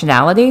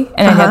intersectionality,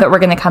 and I know that we're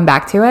going to come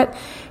back to it,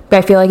 but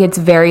I feel like it's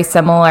very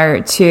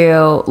similar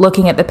to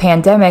looking at the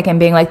pandemic and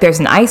being like, there's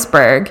an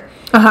iceberg,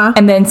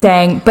 and then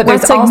saying, but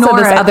there's also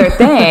this other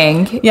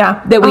thing.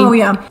 That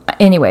we,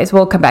 anyways,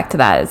 we'll come back to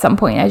that at some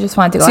point. I just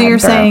wanted to go ahead. So you're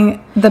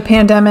saying the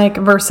pandemic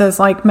versus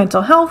like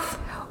mental health?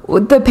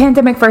 The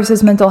pandemic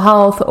versus mental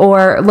health,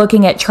 or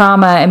looking at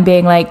trauma and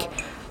being like,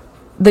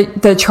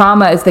 the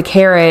trauma is the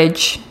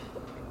carriage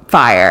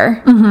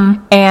fire,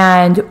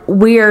 and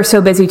we're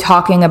so busy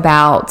talking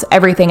about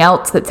everything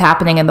else that's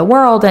happening in the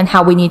world and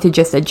how we need to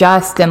just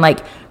adjust and like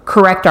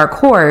correct our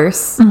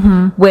course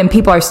when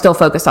people are still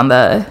focused on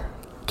the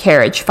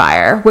carriage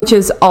fire, which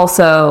is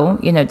also,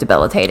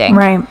 debilitating.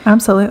 Right,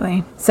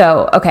 absolutely.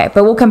 So, okay,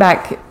 but we'll come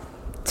back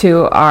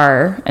to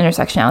our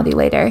intersectionality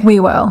later. We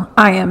will.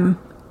 I am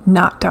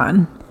not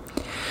done.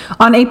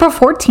 On April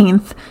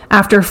 14th,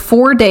 after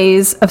 4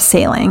 days of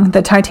sailing,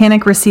 the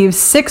Titanic received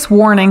 6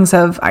 warnings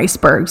of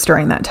icebergs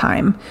during that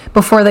time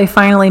before they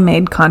finally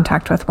made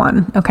contact with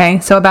one. Okay,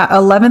 so about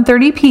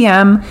 11:30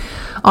 p.m.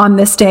 on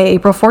this day,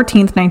 April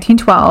 14th,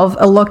 1912,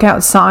 a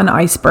lookout saw an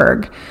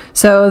iceberg.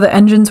 So the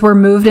engines were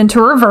moved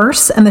into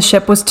reverse and the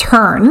ship was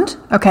turned.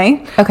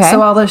 Okay.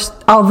 So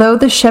although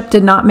the ship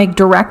did not make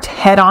direct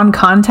head-on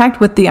contact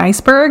with the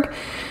iceberg,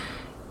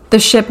 the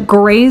ship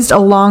grazed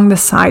along the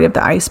side of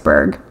the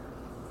iceberg.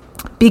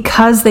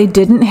 Because they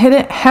didn't hit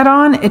it head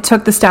on, it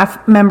took the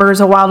staff members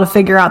a while to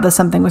figure out that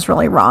something was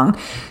really wrong.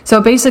 So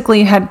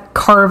basically had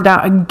carved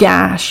out a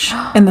gash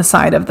in the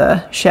side of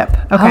the ship.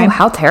 Okay. Oh,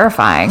 how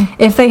terrifying.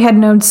 If they had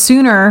known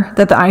sooner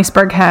that the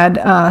iceberg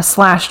had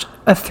slashed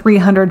a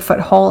 300-foot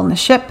hole in the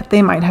ship,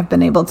 they might have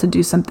been able to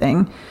do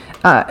something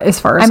as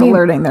far as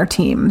alerting their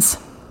teams.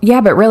 Yeah,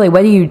 but really,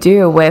 what do you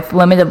do with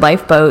limited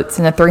lifeboats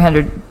and a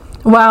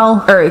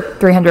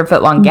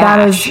 300-foot long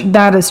gash?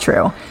 That is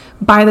true.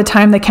 By the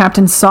time the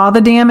captain saw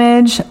the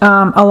damage,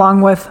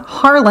 along with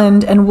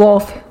Harland and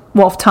Wolf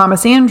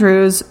Thomas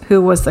Andrews,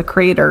 who was the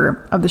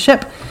creator of the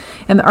ship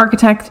and the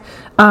architect,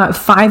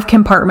 5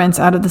 compartments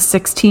out of the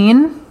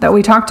 16 that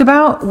we talked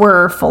about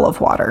were full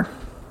of water.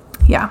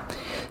 Yeah.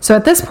 So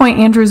at this point,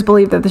 Andrews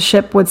believed that the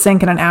ship would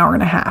sink in an hour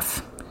and a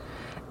half.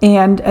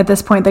 And at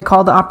this point, they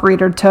called the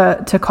operator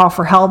to call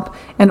for help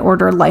and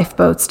order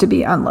lifeboats to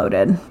be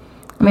unloaded.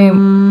 I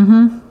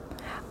mean,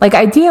 like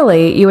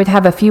ideally, you would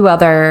have a few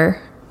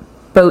other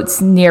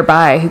boats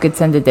nearby who could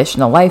send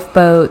additional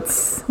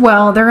lifeboats.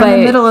 Well, they're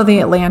in the middle of the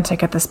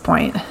Atlantic at this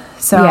point.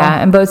 So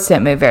yeah, and boats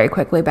didn't move very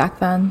quickly back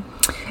then.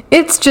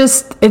 It's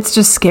just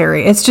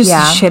scary. It's just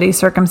shitty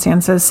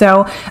circumstances.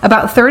 So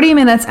about 30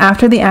 minutes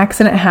after the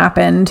accident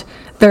happened,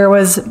 there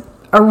was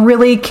a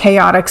really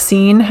chaotic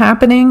scene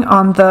happening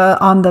on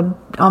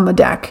the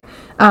deck.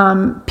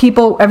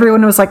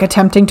 Everyone was like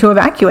attempting to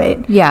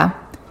evacuate. Yeah.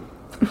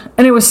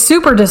 And it was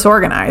super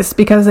disorganized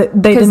because they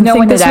didn't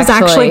think this was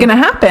actually going to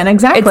happen.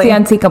 Exactly. It's the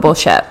unsinkable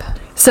ship.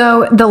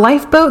 So the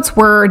lifeboats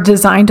were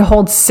designed to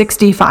hold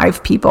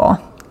 65 people.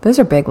 Those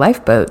are big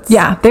lifeboats.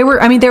 Yeah, they were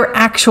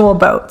actual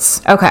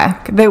boats. Okay.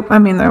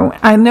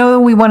 I know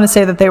we want to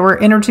say that they were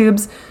inner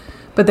tubes,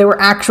 but they were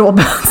actual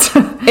boats.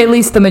 At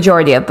least the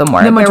majority of them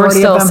were. There were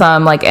still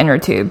some like inner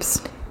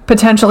tubes.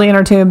 Potentially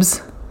inner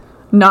tubes.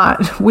 We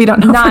don't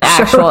know. Not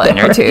actual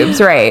inner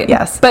tubes, right.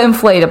 Yes. But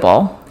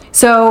inflatable.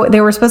 So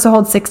they were supposed to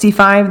hold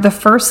 65. The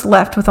first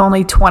left with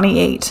only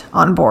 28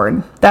 on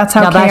board. That's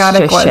how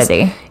chaotic it was.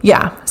 Shitty.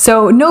 Yeah.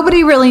 So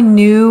nobody really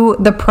knew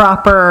the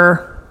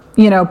proper,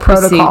 protocol.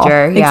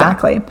 Procedure. Yeah.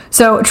 Exactly.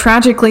 So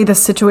tragically,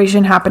 this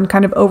situation happened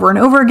kind of over and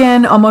over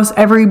again. Almost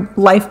every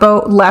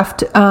lifeboat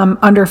left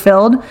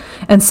underfilled,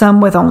 and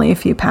some with only a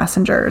few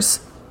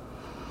passengers.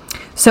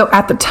 So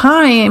at the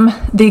time,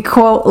 the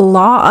quote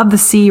law of the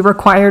sea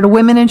required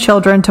women and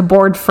children to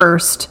board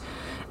first,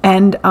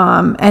 and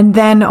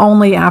then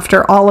only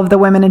after all of the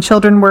women and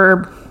children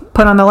were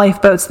put on the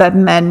lifeboats that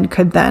men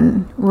could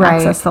then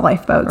access the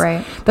lifeboats.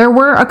 Right. There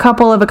were a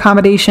couple of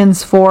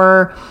accommodations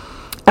for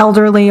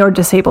elderly or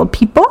disabled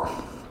people,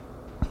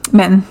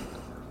 men,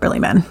 really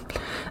men.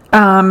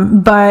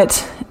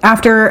 But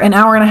after an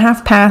hour and a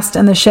half passed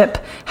and the ship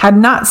had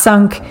not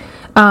sunk,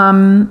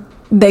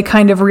 they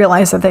kind of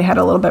realized that they had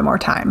a little bit more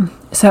time.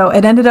 So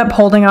it ended up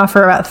holding off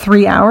for about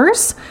 3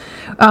 hours,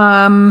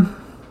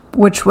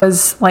 which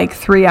was like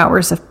 3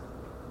 hours of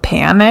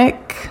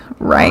panic,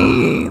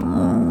 right?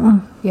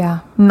 Yeah.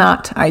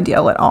 Not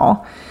ideal at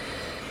all.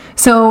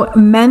 So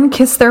men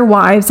kissed their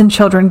wives and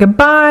children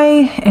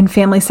goodbye, and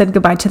families said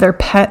goodbye to their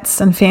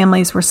pets, and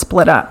families were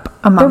split up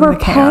among the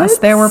chaos. Pets?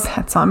 There were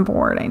pets on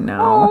board, I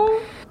know.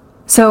 Oh.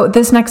 So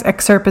this next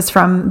excerpt is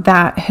from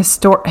that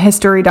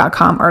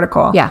history.com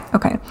article. Yeah.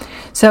 Okay.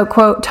 So,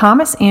 quote,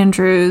 Thomas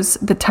Andrews,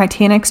 the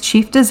Titanic's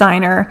chief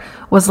designer,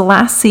 was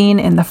last seen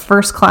in the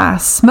first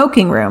class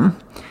smoking room,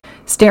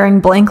 staring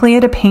blankly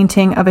at a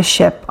painting of a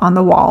ship on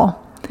the wall.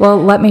 Well,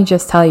 let me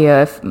just tell you,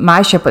 if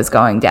my ship was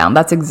going down,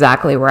 that's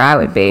exactly where I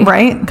would be.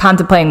 Right?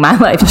 Contemplating my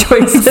life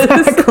choices.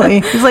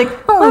 Exactly. He's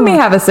like, let me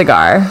have a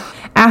cigar.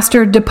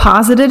 Astor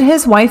deposited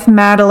his wife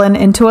Madeline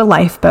into a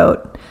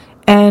lifeboat,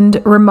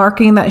 and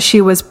remarking that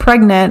she was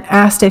pregnant,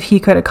 asked if he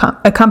could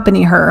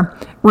accompany her.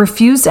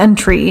 Refused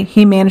entry,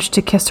 he managed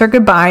to kiss her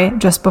goodbye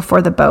just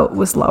before the boat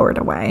was lowered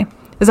away.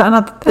 Is that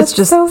not? It's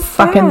just so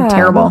fucking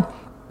terrible.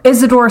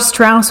 Isidore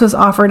Strauss was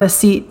offered a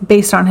seat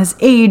based on his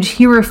age.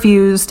 He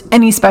refused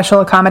any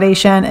special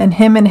accommodation, and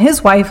him and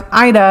his wife,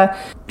 Ida,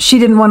 she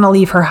didn't want to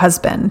leave her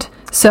husband.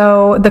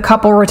 So the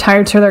couple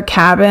retired to their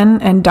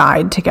cabin and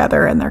died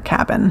together in their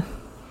cabin.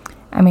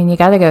 I mean, you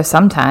got to go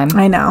sometime.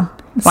 I know.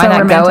 Why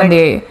not go in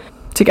the...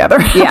 together?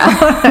 Yeah.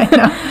 I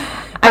know.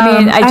 I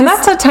mean, and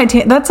that's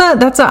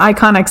an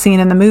iconic scene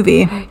in the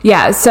movie.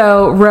 Yeah.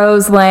 So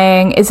Rose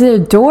laying, is it a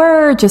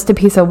door or just a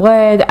piece of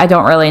wood? I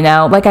don't really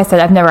know. Like I said,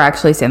 I've never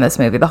actually seen this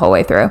movie the whole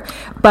way through,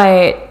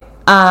 but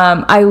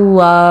I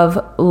love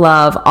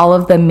all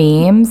of the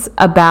memes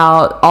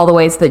about all the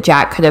ways that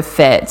Jack could have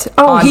fit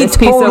on this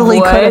piece of wood. He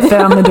totally could have fit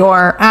on the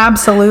door.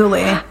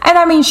 Absolutely. And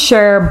I mean,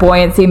 sure,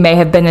 buoyancy may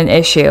have been an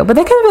issue, but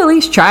they could have at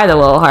least tried a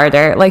little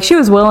harder. Like, she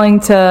was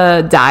willing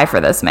to die for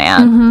this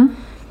man.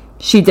 Mm-hmm.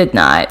 She did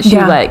not. She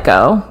let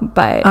go.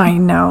 But I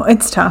know.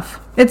 It's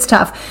tough. It's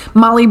tough.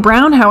 Molly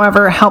Brown,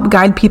 however, helped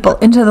guide people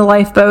into the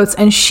lifeboats,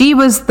 and she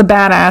was the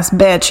badass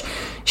bitch.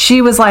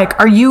 She was like,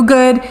 are you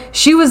good?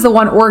 She was the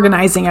one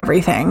organizing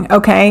everything,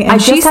 okay?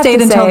 And she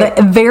stayed until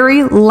the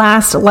very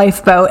last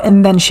lifeboat,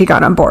 and then she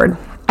got on board.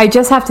 I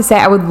just have to say,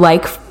 I would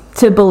like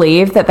to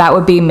believe that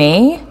would be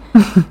me.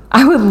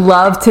 I would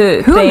love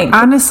to think.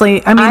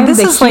 Honestly, I mean, this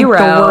is hero,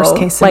 like the worst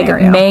case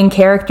scenario. Like, main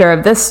character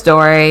of this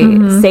story,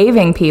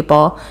 saving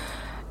people.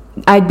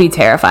 I'd be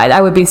terrified.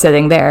 I would be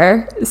sitting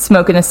there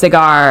smoking a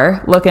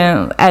cigar,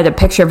 looking at a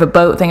picture of a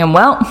boat, thinking,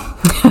 well,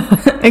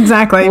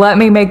 exactly. Let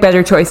me make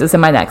better choices in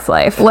my next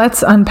life.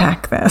 Let's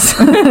unpack this.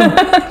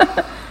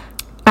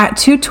 At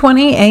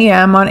 2:20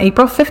 a.m. on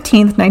April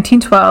 15th,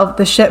 1912,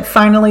 the ship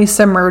finally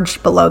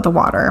submerged below the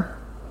water.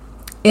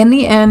 In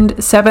the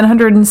end,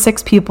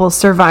 706 people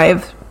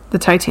survived the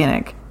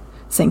Titanic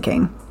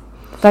sinking.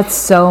 That's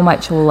so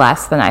much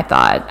less than I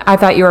thought. I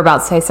thought you were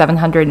about to say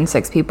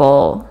 706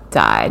 people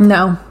died.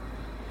 No.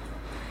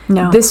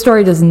 This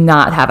story does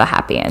not have a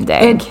happy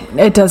ending.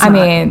 It does not. I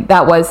mean,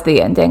 that was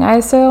the ending, I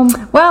assume.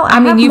 Well, I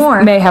mean, you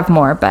may have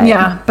more, but...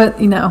 Yeah,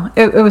 but,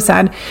 it was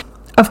sad.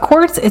 Of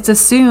course, it's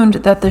assumed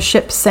that the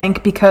ship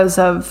sank because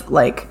of,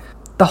 like,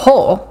 the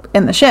hole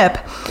in the ship.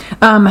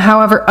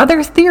 However,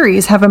 other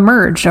theories have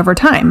emerged over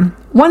time.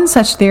 One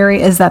such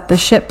theory is that the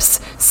ship's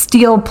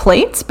steel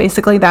plates,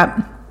 basically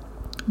that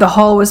the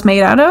hull was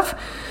made out of,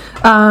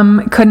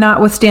 could not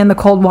withstand the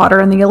cold water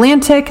in the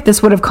Atlantic.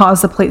 This would have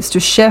caused the plates to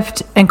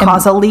shift and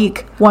cause a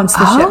leak once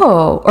the ship...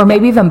 Oh, or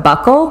maybe even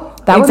buckle?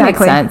 That would make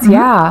sense,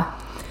 yeah.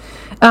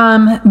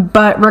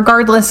 But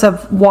regardless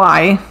of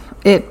why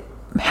it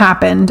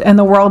happened, and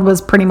the world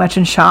was pretty much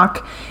in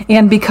shock,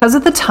 and because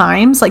of the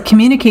times, like,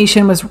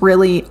 communication was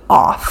really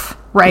off,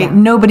 right? Yeah.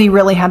 Nobody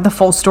really had the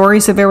full story,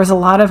 so there was a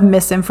lot of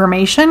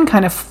misinformation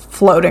kind of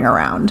floating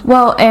around.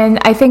 Well, and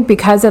I think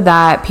because of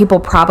that,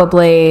 people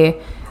probably...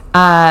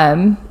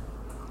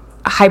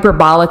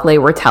 hyperbolically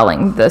were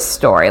telling this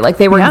story, like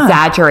they were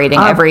exaggerating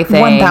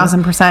everything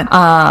 1000%.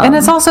 And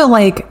it's also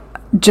like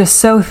just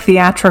so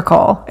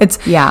theatrical. It's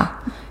an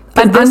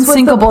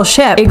unsinkable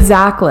ship,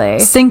 exactly,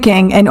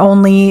 sinking, and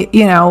only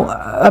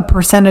a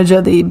percentage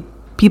of the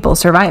people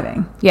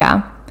surviving.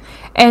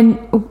 And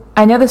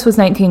I know this was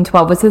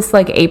 1912. Was this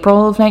like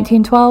April of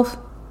 1912?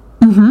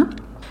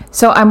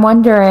 So I'm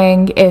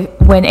wondering if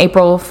when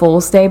April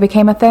Fool's Day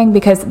became a thing,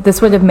 because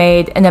this would have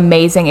made an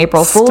amazing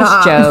April Fool's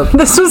joke.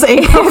 This was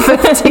April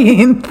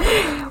 15th.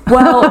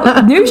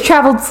 Well, news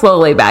traveled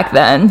slowly back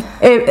then.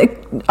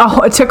 It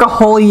took a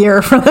whole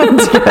year for them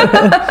to get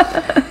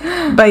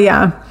it. But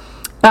yeah.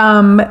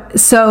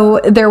 So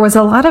there was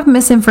a lot of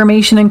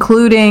misinformation,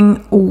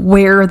 including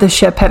where the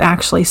ship had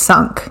actually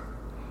sunk.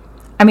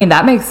 I mean,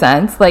 that makes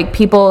sense. Like,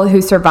 people who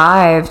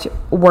survived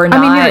were not...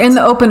 I mean, you're in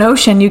the open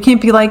ocean. You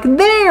can't be like,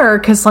 there,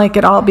 because, like,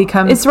 it all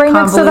becomes It's right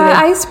next to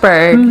that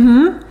iceberg.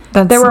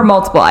 Mm-hmm. There were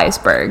multiple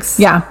icebergs.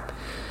 Yeah.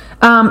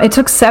 It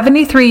took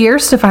 73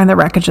 years to find the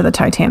wreckage of the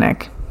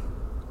Titanic.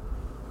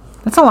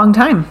 That's a long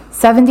time.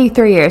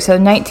 73 years. So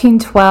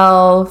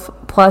 1912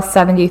 plus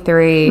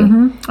 73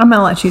 I'm going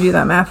to let you do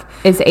that math.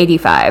 is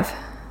 85.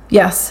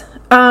 Yes.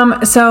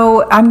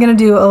 So I'm going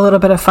to do a little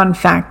bit of fun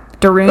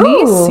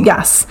factoonies. Ooh.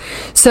 Yes.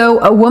 So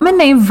a woman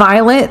named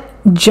Violet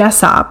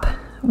Jessop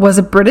was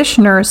a British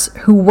nurse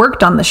who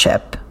worked on the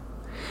ship.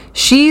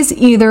 She's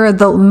either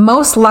the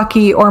most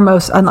lucky or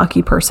most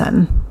unlucky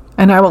person.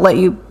 And I will let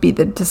you be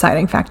the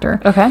deciding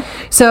factor. Okay.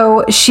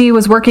 So she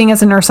was working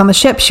as a nurse on the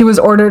ship. She was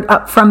ordered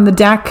up from the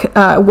deck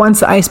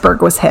once the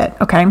iceberg was hit.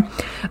 Okay.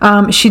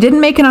 She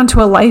didn't make it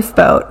onto a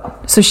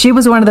lifeboat. So she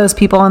was one of those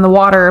people in the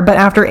water. But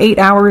after 8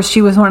 hours,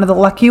 she was one of the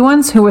lucky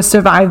ones who was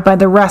survived by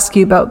the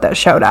rescue boat that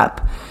showed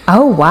up.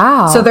 Oh,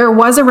 wow. So there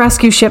was a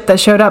rescue ship that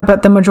showed up,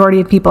 but the majority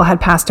of people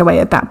had passed away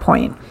at that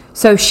point.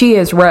 So she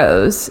is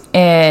Rose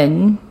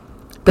in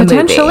the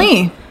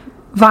Potentially. movie.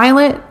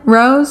 Violet,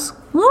 Rose,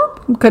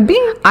 could be.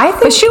 I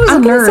think but she was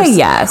I'm a gonna nurse. say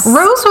yes.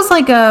 Rose was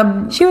like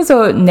a... She was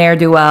a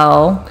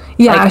ne'er-do-well.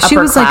 Yeah, like she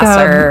was like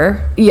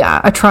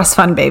upperclasser. a trust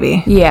fund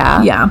baby.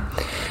 Yeah. Yeah.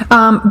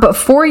 But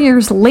 4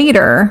 years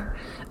later,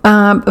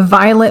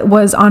 Violet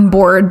was on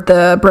board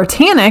the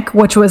Britannic,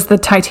 which was the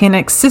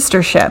Titanic's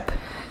sister ship.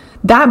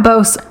 That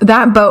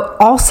boat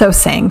also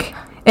sank.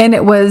 And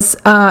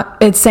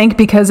it sank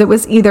because it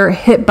was either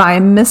hit by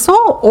a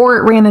missile or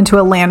it ran into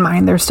a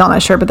landmine. They're still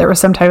not sure, but there was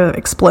some type of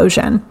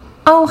explosion.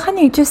 Oh,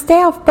 honey, just stay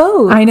off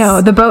boats. I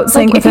know. The boat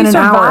sank within an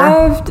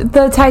hour. If you survived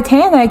the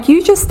Titanic,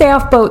 you just stay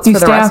off boats for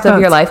the rest of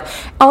your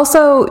life.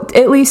 Also,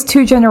 at least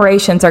 2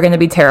 generations are going to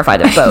be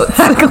terrified of boats.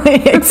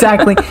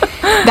 Exactly.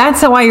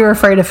 That's why you're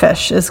afraid of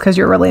fish, is because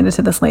you're related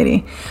to this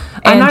lady.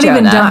 I'm not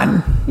even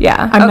done.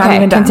 Yeah. I'm not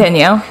even done.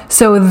 Continue.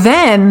 So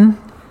then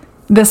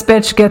this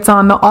bitch gets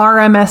on the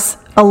RMS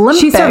Olympic.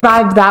 She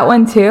survived that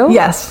one too?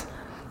 Yes.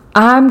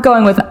 I'm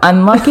going with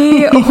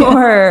unlucky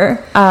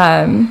or...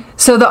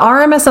 So the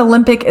RMS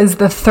Olympic is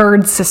the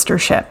third sister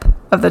ship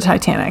of the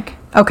Titanic.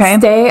 Okay.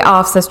 Stay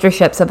off sister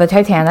ships of the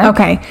Titanic.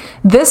 Okay.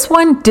 This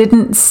one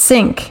didn't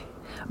sink,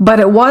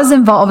 but it was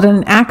involved in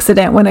an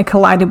accident when it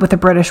collided with a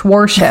British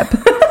warship.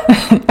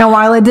 And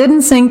while it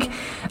didn't sink,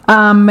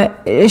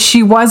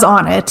 she was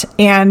on it.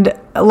 And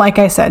like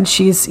I said,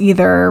 she's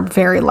either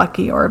very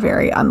lucky or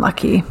very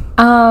unlucky.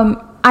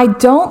 I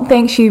don't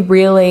think she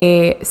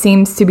really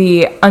seems to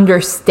be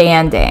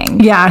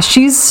understanding. Yeah,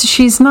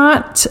 she's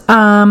not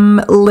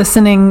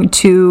listening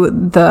to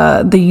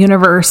the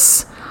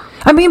universe.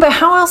 I mean, but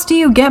how else do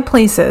you get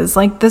places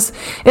like this?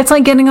 It's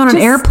like getting on an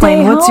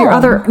airplane. What's your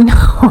other?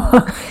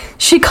 No,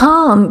 she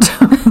can't.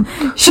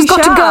 She's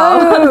got to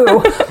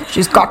go.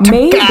 She's got to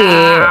Maybe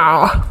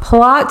go.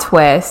 Plot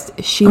twist.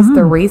 She's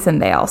the reason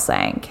they all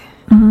sank.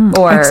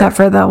 Or Except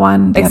for the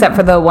one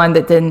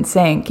that didn't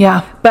sink.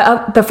 Yeah.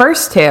 But the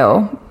first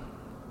two,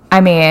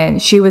 I mean,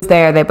 she was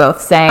there. They both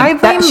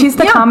sank. She's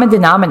the common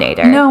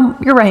denominator. No,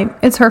 you're right.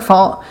 It's her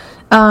fault.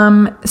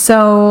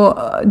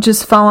 So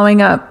just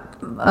following up,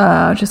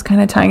 just kind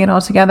of tying it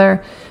all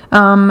together.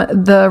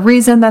 The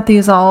reason that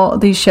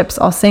these ships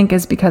all sink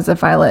is because of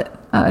Violet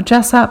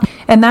Jessop.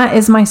 And that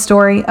is my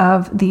story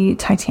of the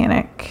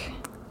Titanic.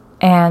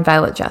 And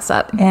Violet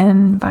Jessop.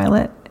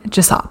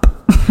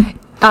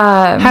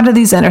 How do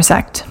these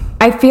intersect?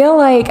 I feel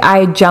like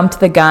I jumped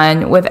the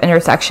gun with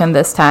intersection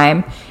this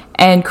time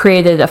and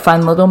created a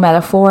fun little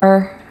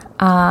metaphor.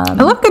 I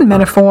love good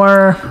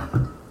metaphor.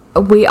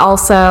 We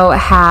also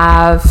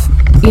have,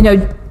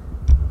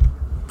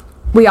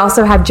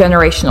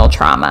 generational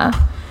trauma.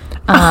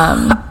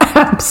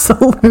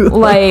 Absolutely.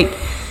 Like,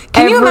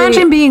 can you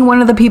imagine being one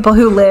of the people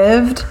who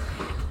lived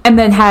and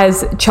then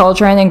has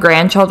children and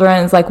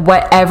grandchildren? It's like,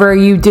 whatever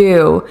you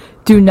do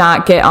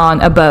not get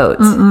on a boat.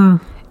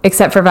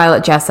 Except for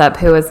Violet Jessop,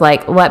 who was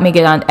like, let me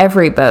get on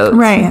every boat.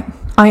 Right.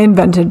 I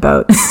invented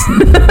boats.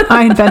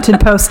 I invented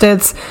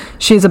Post-its.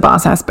 She's a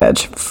boss-ass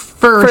bitch.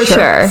 For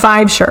sure.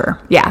 5 sure.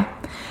 Yeah.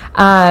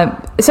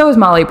 So was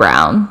Molly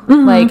Brown.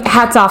 Like,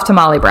 hats off to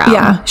Molly Brown.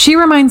 Yeah. She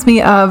reminds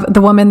me of the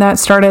woman that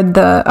started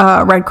the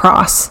Red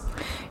Cross,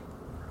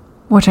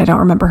 which I don't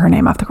remember her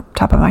name off the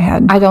top of my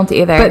head. I don't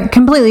either. But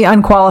completely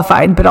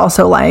unqualified, but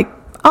also like,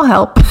 I'll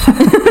help.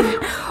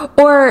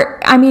 Or,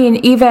 I mean,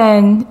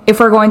 even if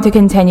we're going to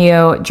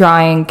continue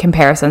drawing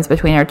comparisons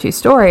between our two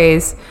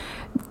stories,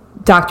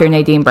 Dr.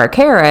 Nadine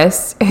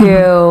Burke-Harris,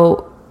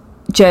 who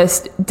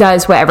just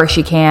does whatever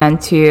she can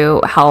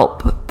to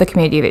help the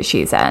community that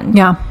she's in.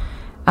 Yeah.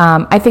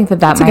 I think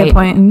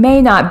that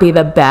may not be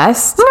the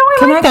best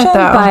connection, like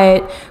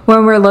that, but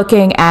when we're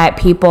looking at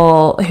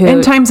people who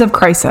in times of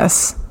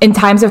crisis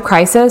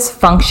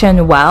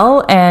function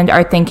well and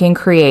are thinking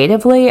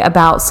creatively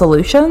about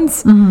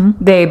solutions,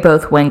 they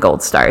both win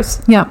gold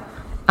stars. Yeah.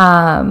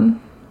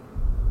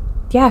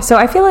 Yeah, so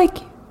I feel like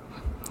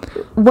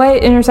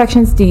what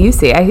intersections do you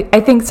see?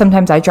 I think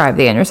sometimes I drive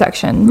the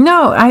intersection.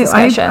 No,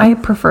 I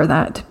prefer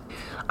that.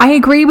 I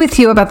agree with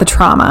you about the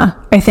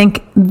trauma. I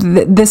think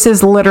this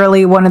is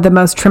literally one of the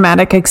most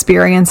traumatic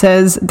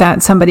experiences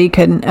that somebody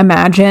could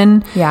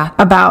imagine. Yeah.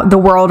 About the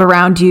world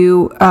around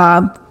you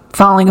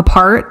falling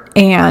apart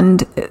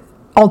and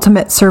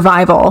ultimate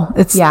survival.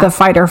 It's the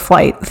fight or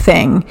flight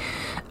thing.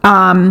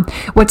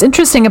 What's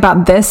interesting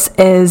about this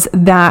is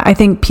that I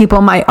think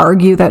people might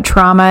argue that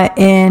trauma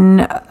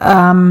in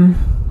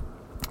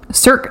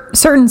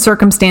certain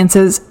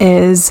circumstances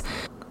is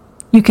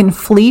you can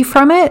flee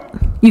from it,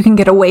 you can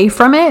get away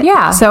from it.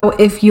 Yeah. So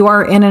if you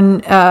are in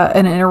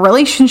a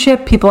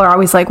relationship, people are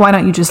always like, why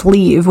don't you just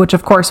leave? Which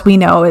of course we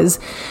know is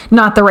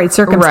not the right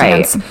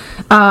circumstance,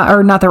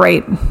 or not the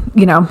right,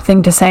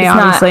 thing to say,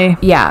 obviously.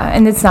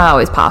 And it's not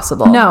always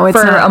possible. No, it's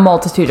for not. a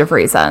multitude of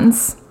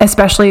reasons.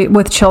 Especially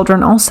with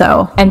children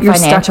also. And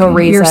financial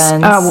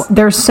reasons.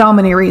 There's so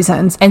many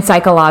reasons. And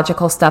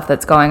psychological stuff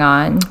that's going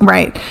on.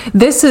 Right.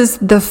 This is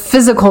the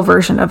physical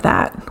version of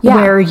that,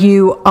 where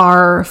you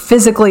are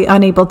physically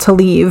unable to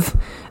leave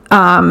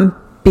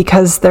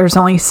because there's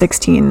only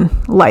 16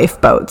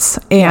 lifeboats.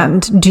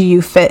 And do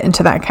you fit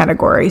into that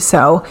category?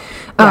 So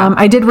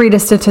I did read a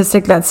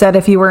statistic that said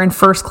if you were in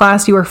first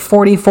class, you were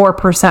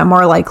 44%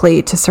 more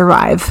likely to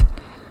survive.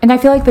 And I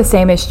feel like the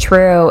same is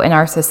true in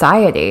our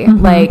society.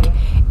 Mm-hmm. Like,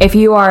 if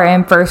you are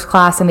in first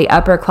class in the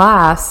upper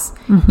class,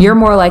 you're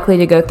more likely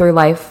to go through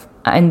life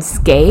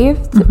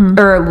unscathed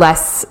or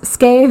less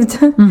scathed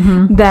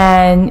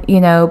than,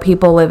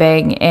 people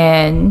living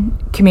in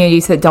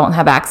communities that don't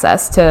have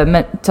access to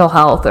mental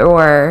health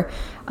or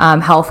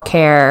health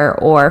care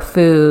or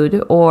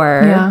food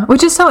or... Yeah,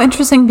 which is so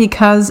interesting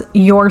because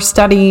your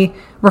study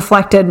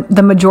reflected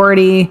the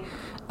majority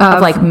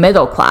of like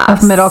middle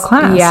class. Of middle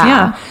class,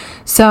 yeah.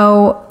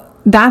 So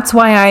that's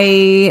why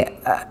I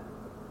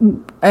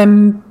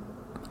am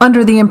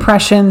under the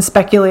impression,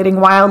 speculating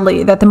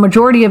wildly, that the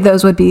majority of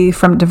those would be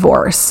from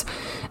divorce.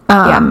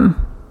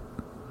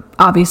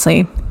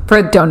 Obviously,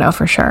 don't know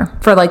for sure.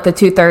 For like the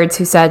 2/3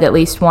 who said at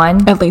least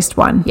one? At least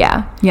one.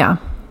 Yeah. Yeah.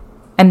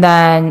 And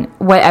then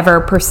whatever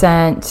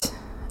percent,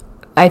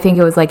 I think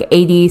it was like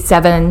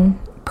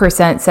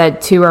 87%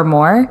 said 2 or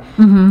more,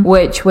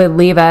 which would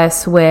leave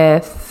us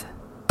with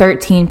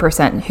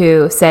 13%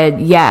 who said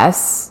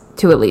yes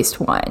to at least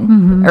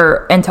one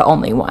and to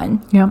only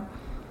one. Yeah.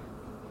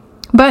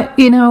 But,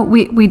 we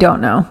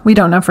don't know. We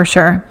don't know for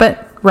sure.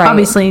 But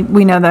obviously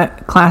we know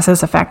that class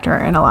is a factor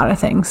in a lot of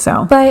things.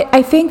 So, but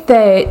I think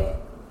that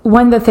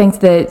one of the things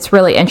that's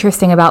really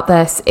interesting about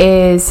this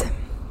is,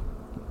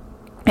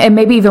 and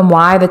maybe even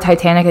why the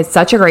Titanic is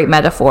such a great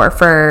metaphor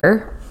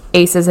for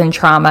ACEs and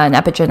trauma and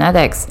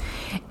epigenetics,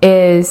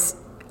 is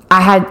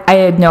I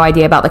had no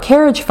idea about the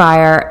carriage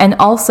fire, and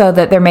also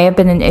that there may have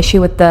been an issue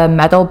with the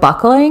metal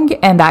buckling,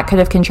 and that could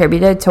have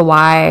contributed to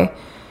why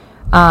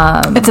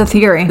it's a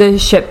theory the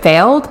ship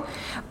failed.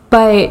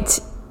 But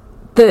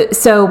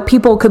so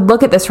people could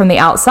look at this from the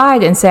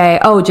outside and say,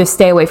 oh, just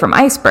stay away from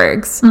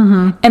icebergs,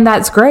 and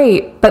that's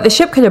great, but the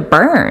ship could have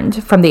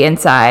burned from the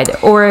inside,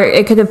 or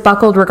it could have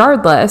buckled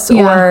regardless.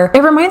 Or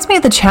it reminds me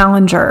of the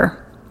Challenger.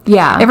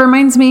 It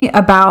reminds me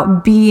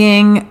about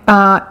being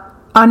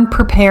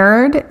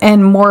unprepared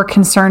and more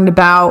concerned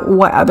about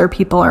what other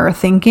people are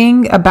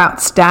thinking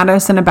about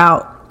status and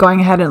about going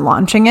ahead and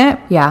launching it.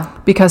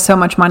 Because so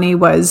much money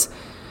was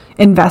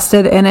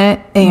invested in it,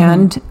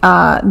 and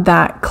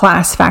that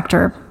class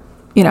factor,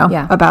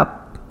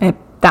 about it,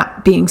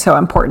 that being so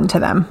important to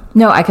them.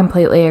 No, I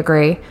completely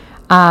agree.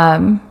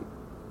 And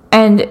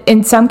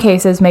in some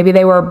cases, maybe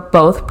they were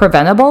both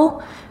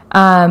preventable,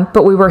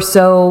 but we were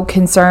so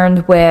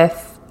concerned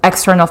with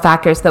external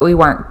factors that we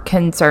weren't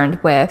concerned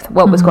with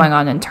what was going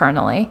on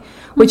internally,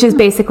 which is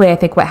basically, I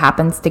think, what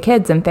happens to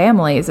kids and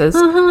families is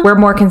we're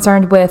more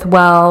concerned with,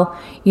 well,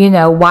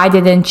 why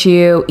didn't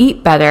you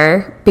eat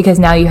better? Because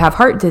now you have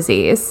heart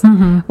disease.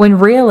 When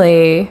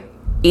really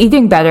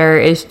eating better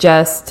is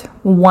just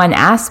one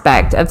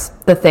aspect of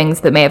the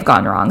things that may have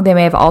gone wrong. They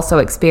may have also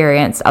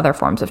experienced other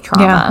forms of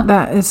trauma. Yeah,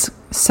 that is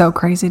so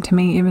crazy to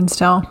me even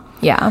still.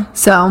 Yeah.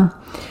 So...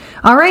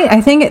 all right, I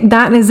think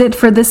that is it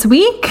for this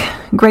week.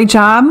 Great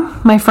job,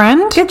 my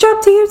friend. Good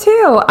job to you,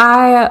 too.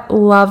 I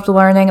loved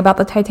learning about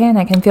the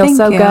Titanic and feel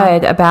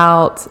good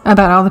about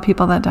all the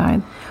people that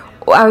died.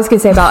 I was going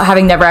to say about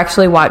having never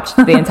actually watched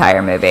the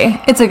entire movie.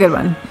 It's a good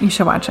one. You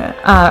should watch it.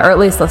 Or at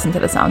least listen to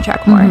the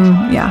soundtrack more.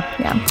 Yeah.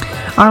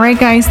 All right,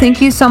 guys.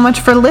 Thank you so much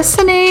for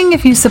listening.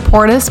 If you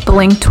support us,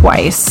 blink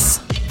twice.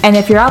 And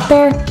if you're out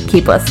there,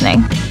 keep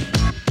listening.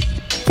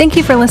 Thank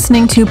you for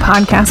listening to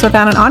Podcast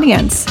Without an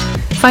Audience.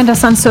 Find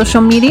us on social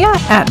media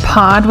at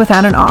Pod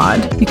Without an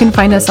Odd. You can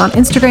find us on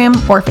Instagram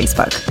or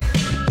Facebook.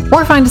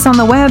 Or find us on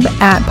the web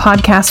at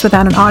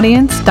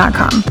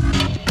podcastwithoutanaudience.com.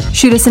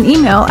 Shoot us an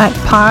email at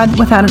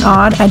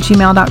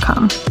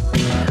podwithoutanod@gmail.com.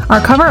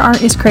 Our cover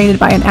art is created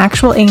by an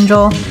actual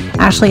angel,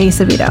 Ashley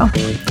Acevedo.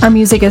 Our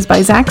music is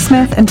by Zach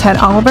Smith and Ted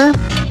Oliver.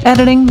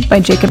 Editing by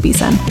Jacob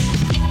Beeson.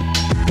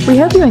 We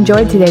hope you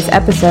enjoyed today's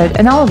episode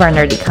and all of our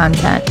nerdy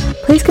content.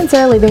 Please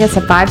consider leaving us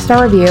a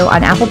 5-star review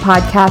on Apple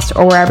Podcasts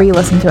or wherever you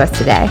listen to us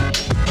today.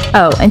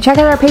 Oh, and check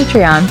out our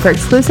Patreon for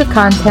exclusive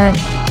content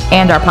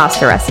and our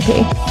pasta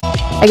recipe.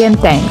 Again,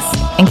 thanks,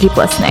 and keep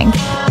listening.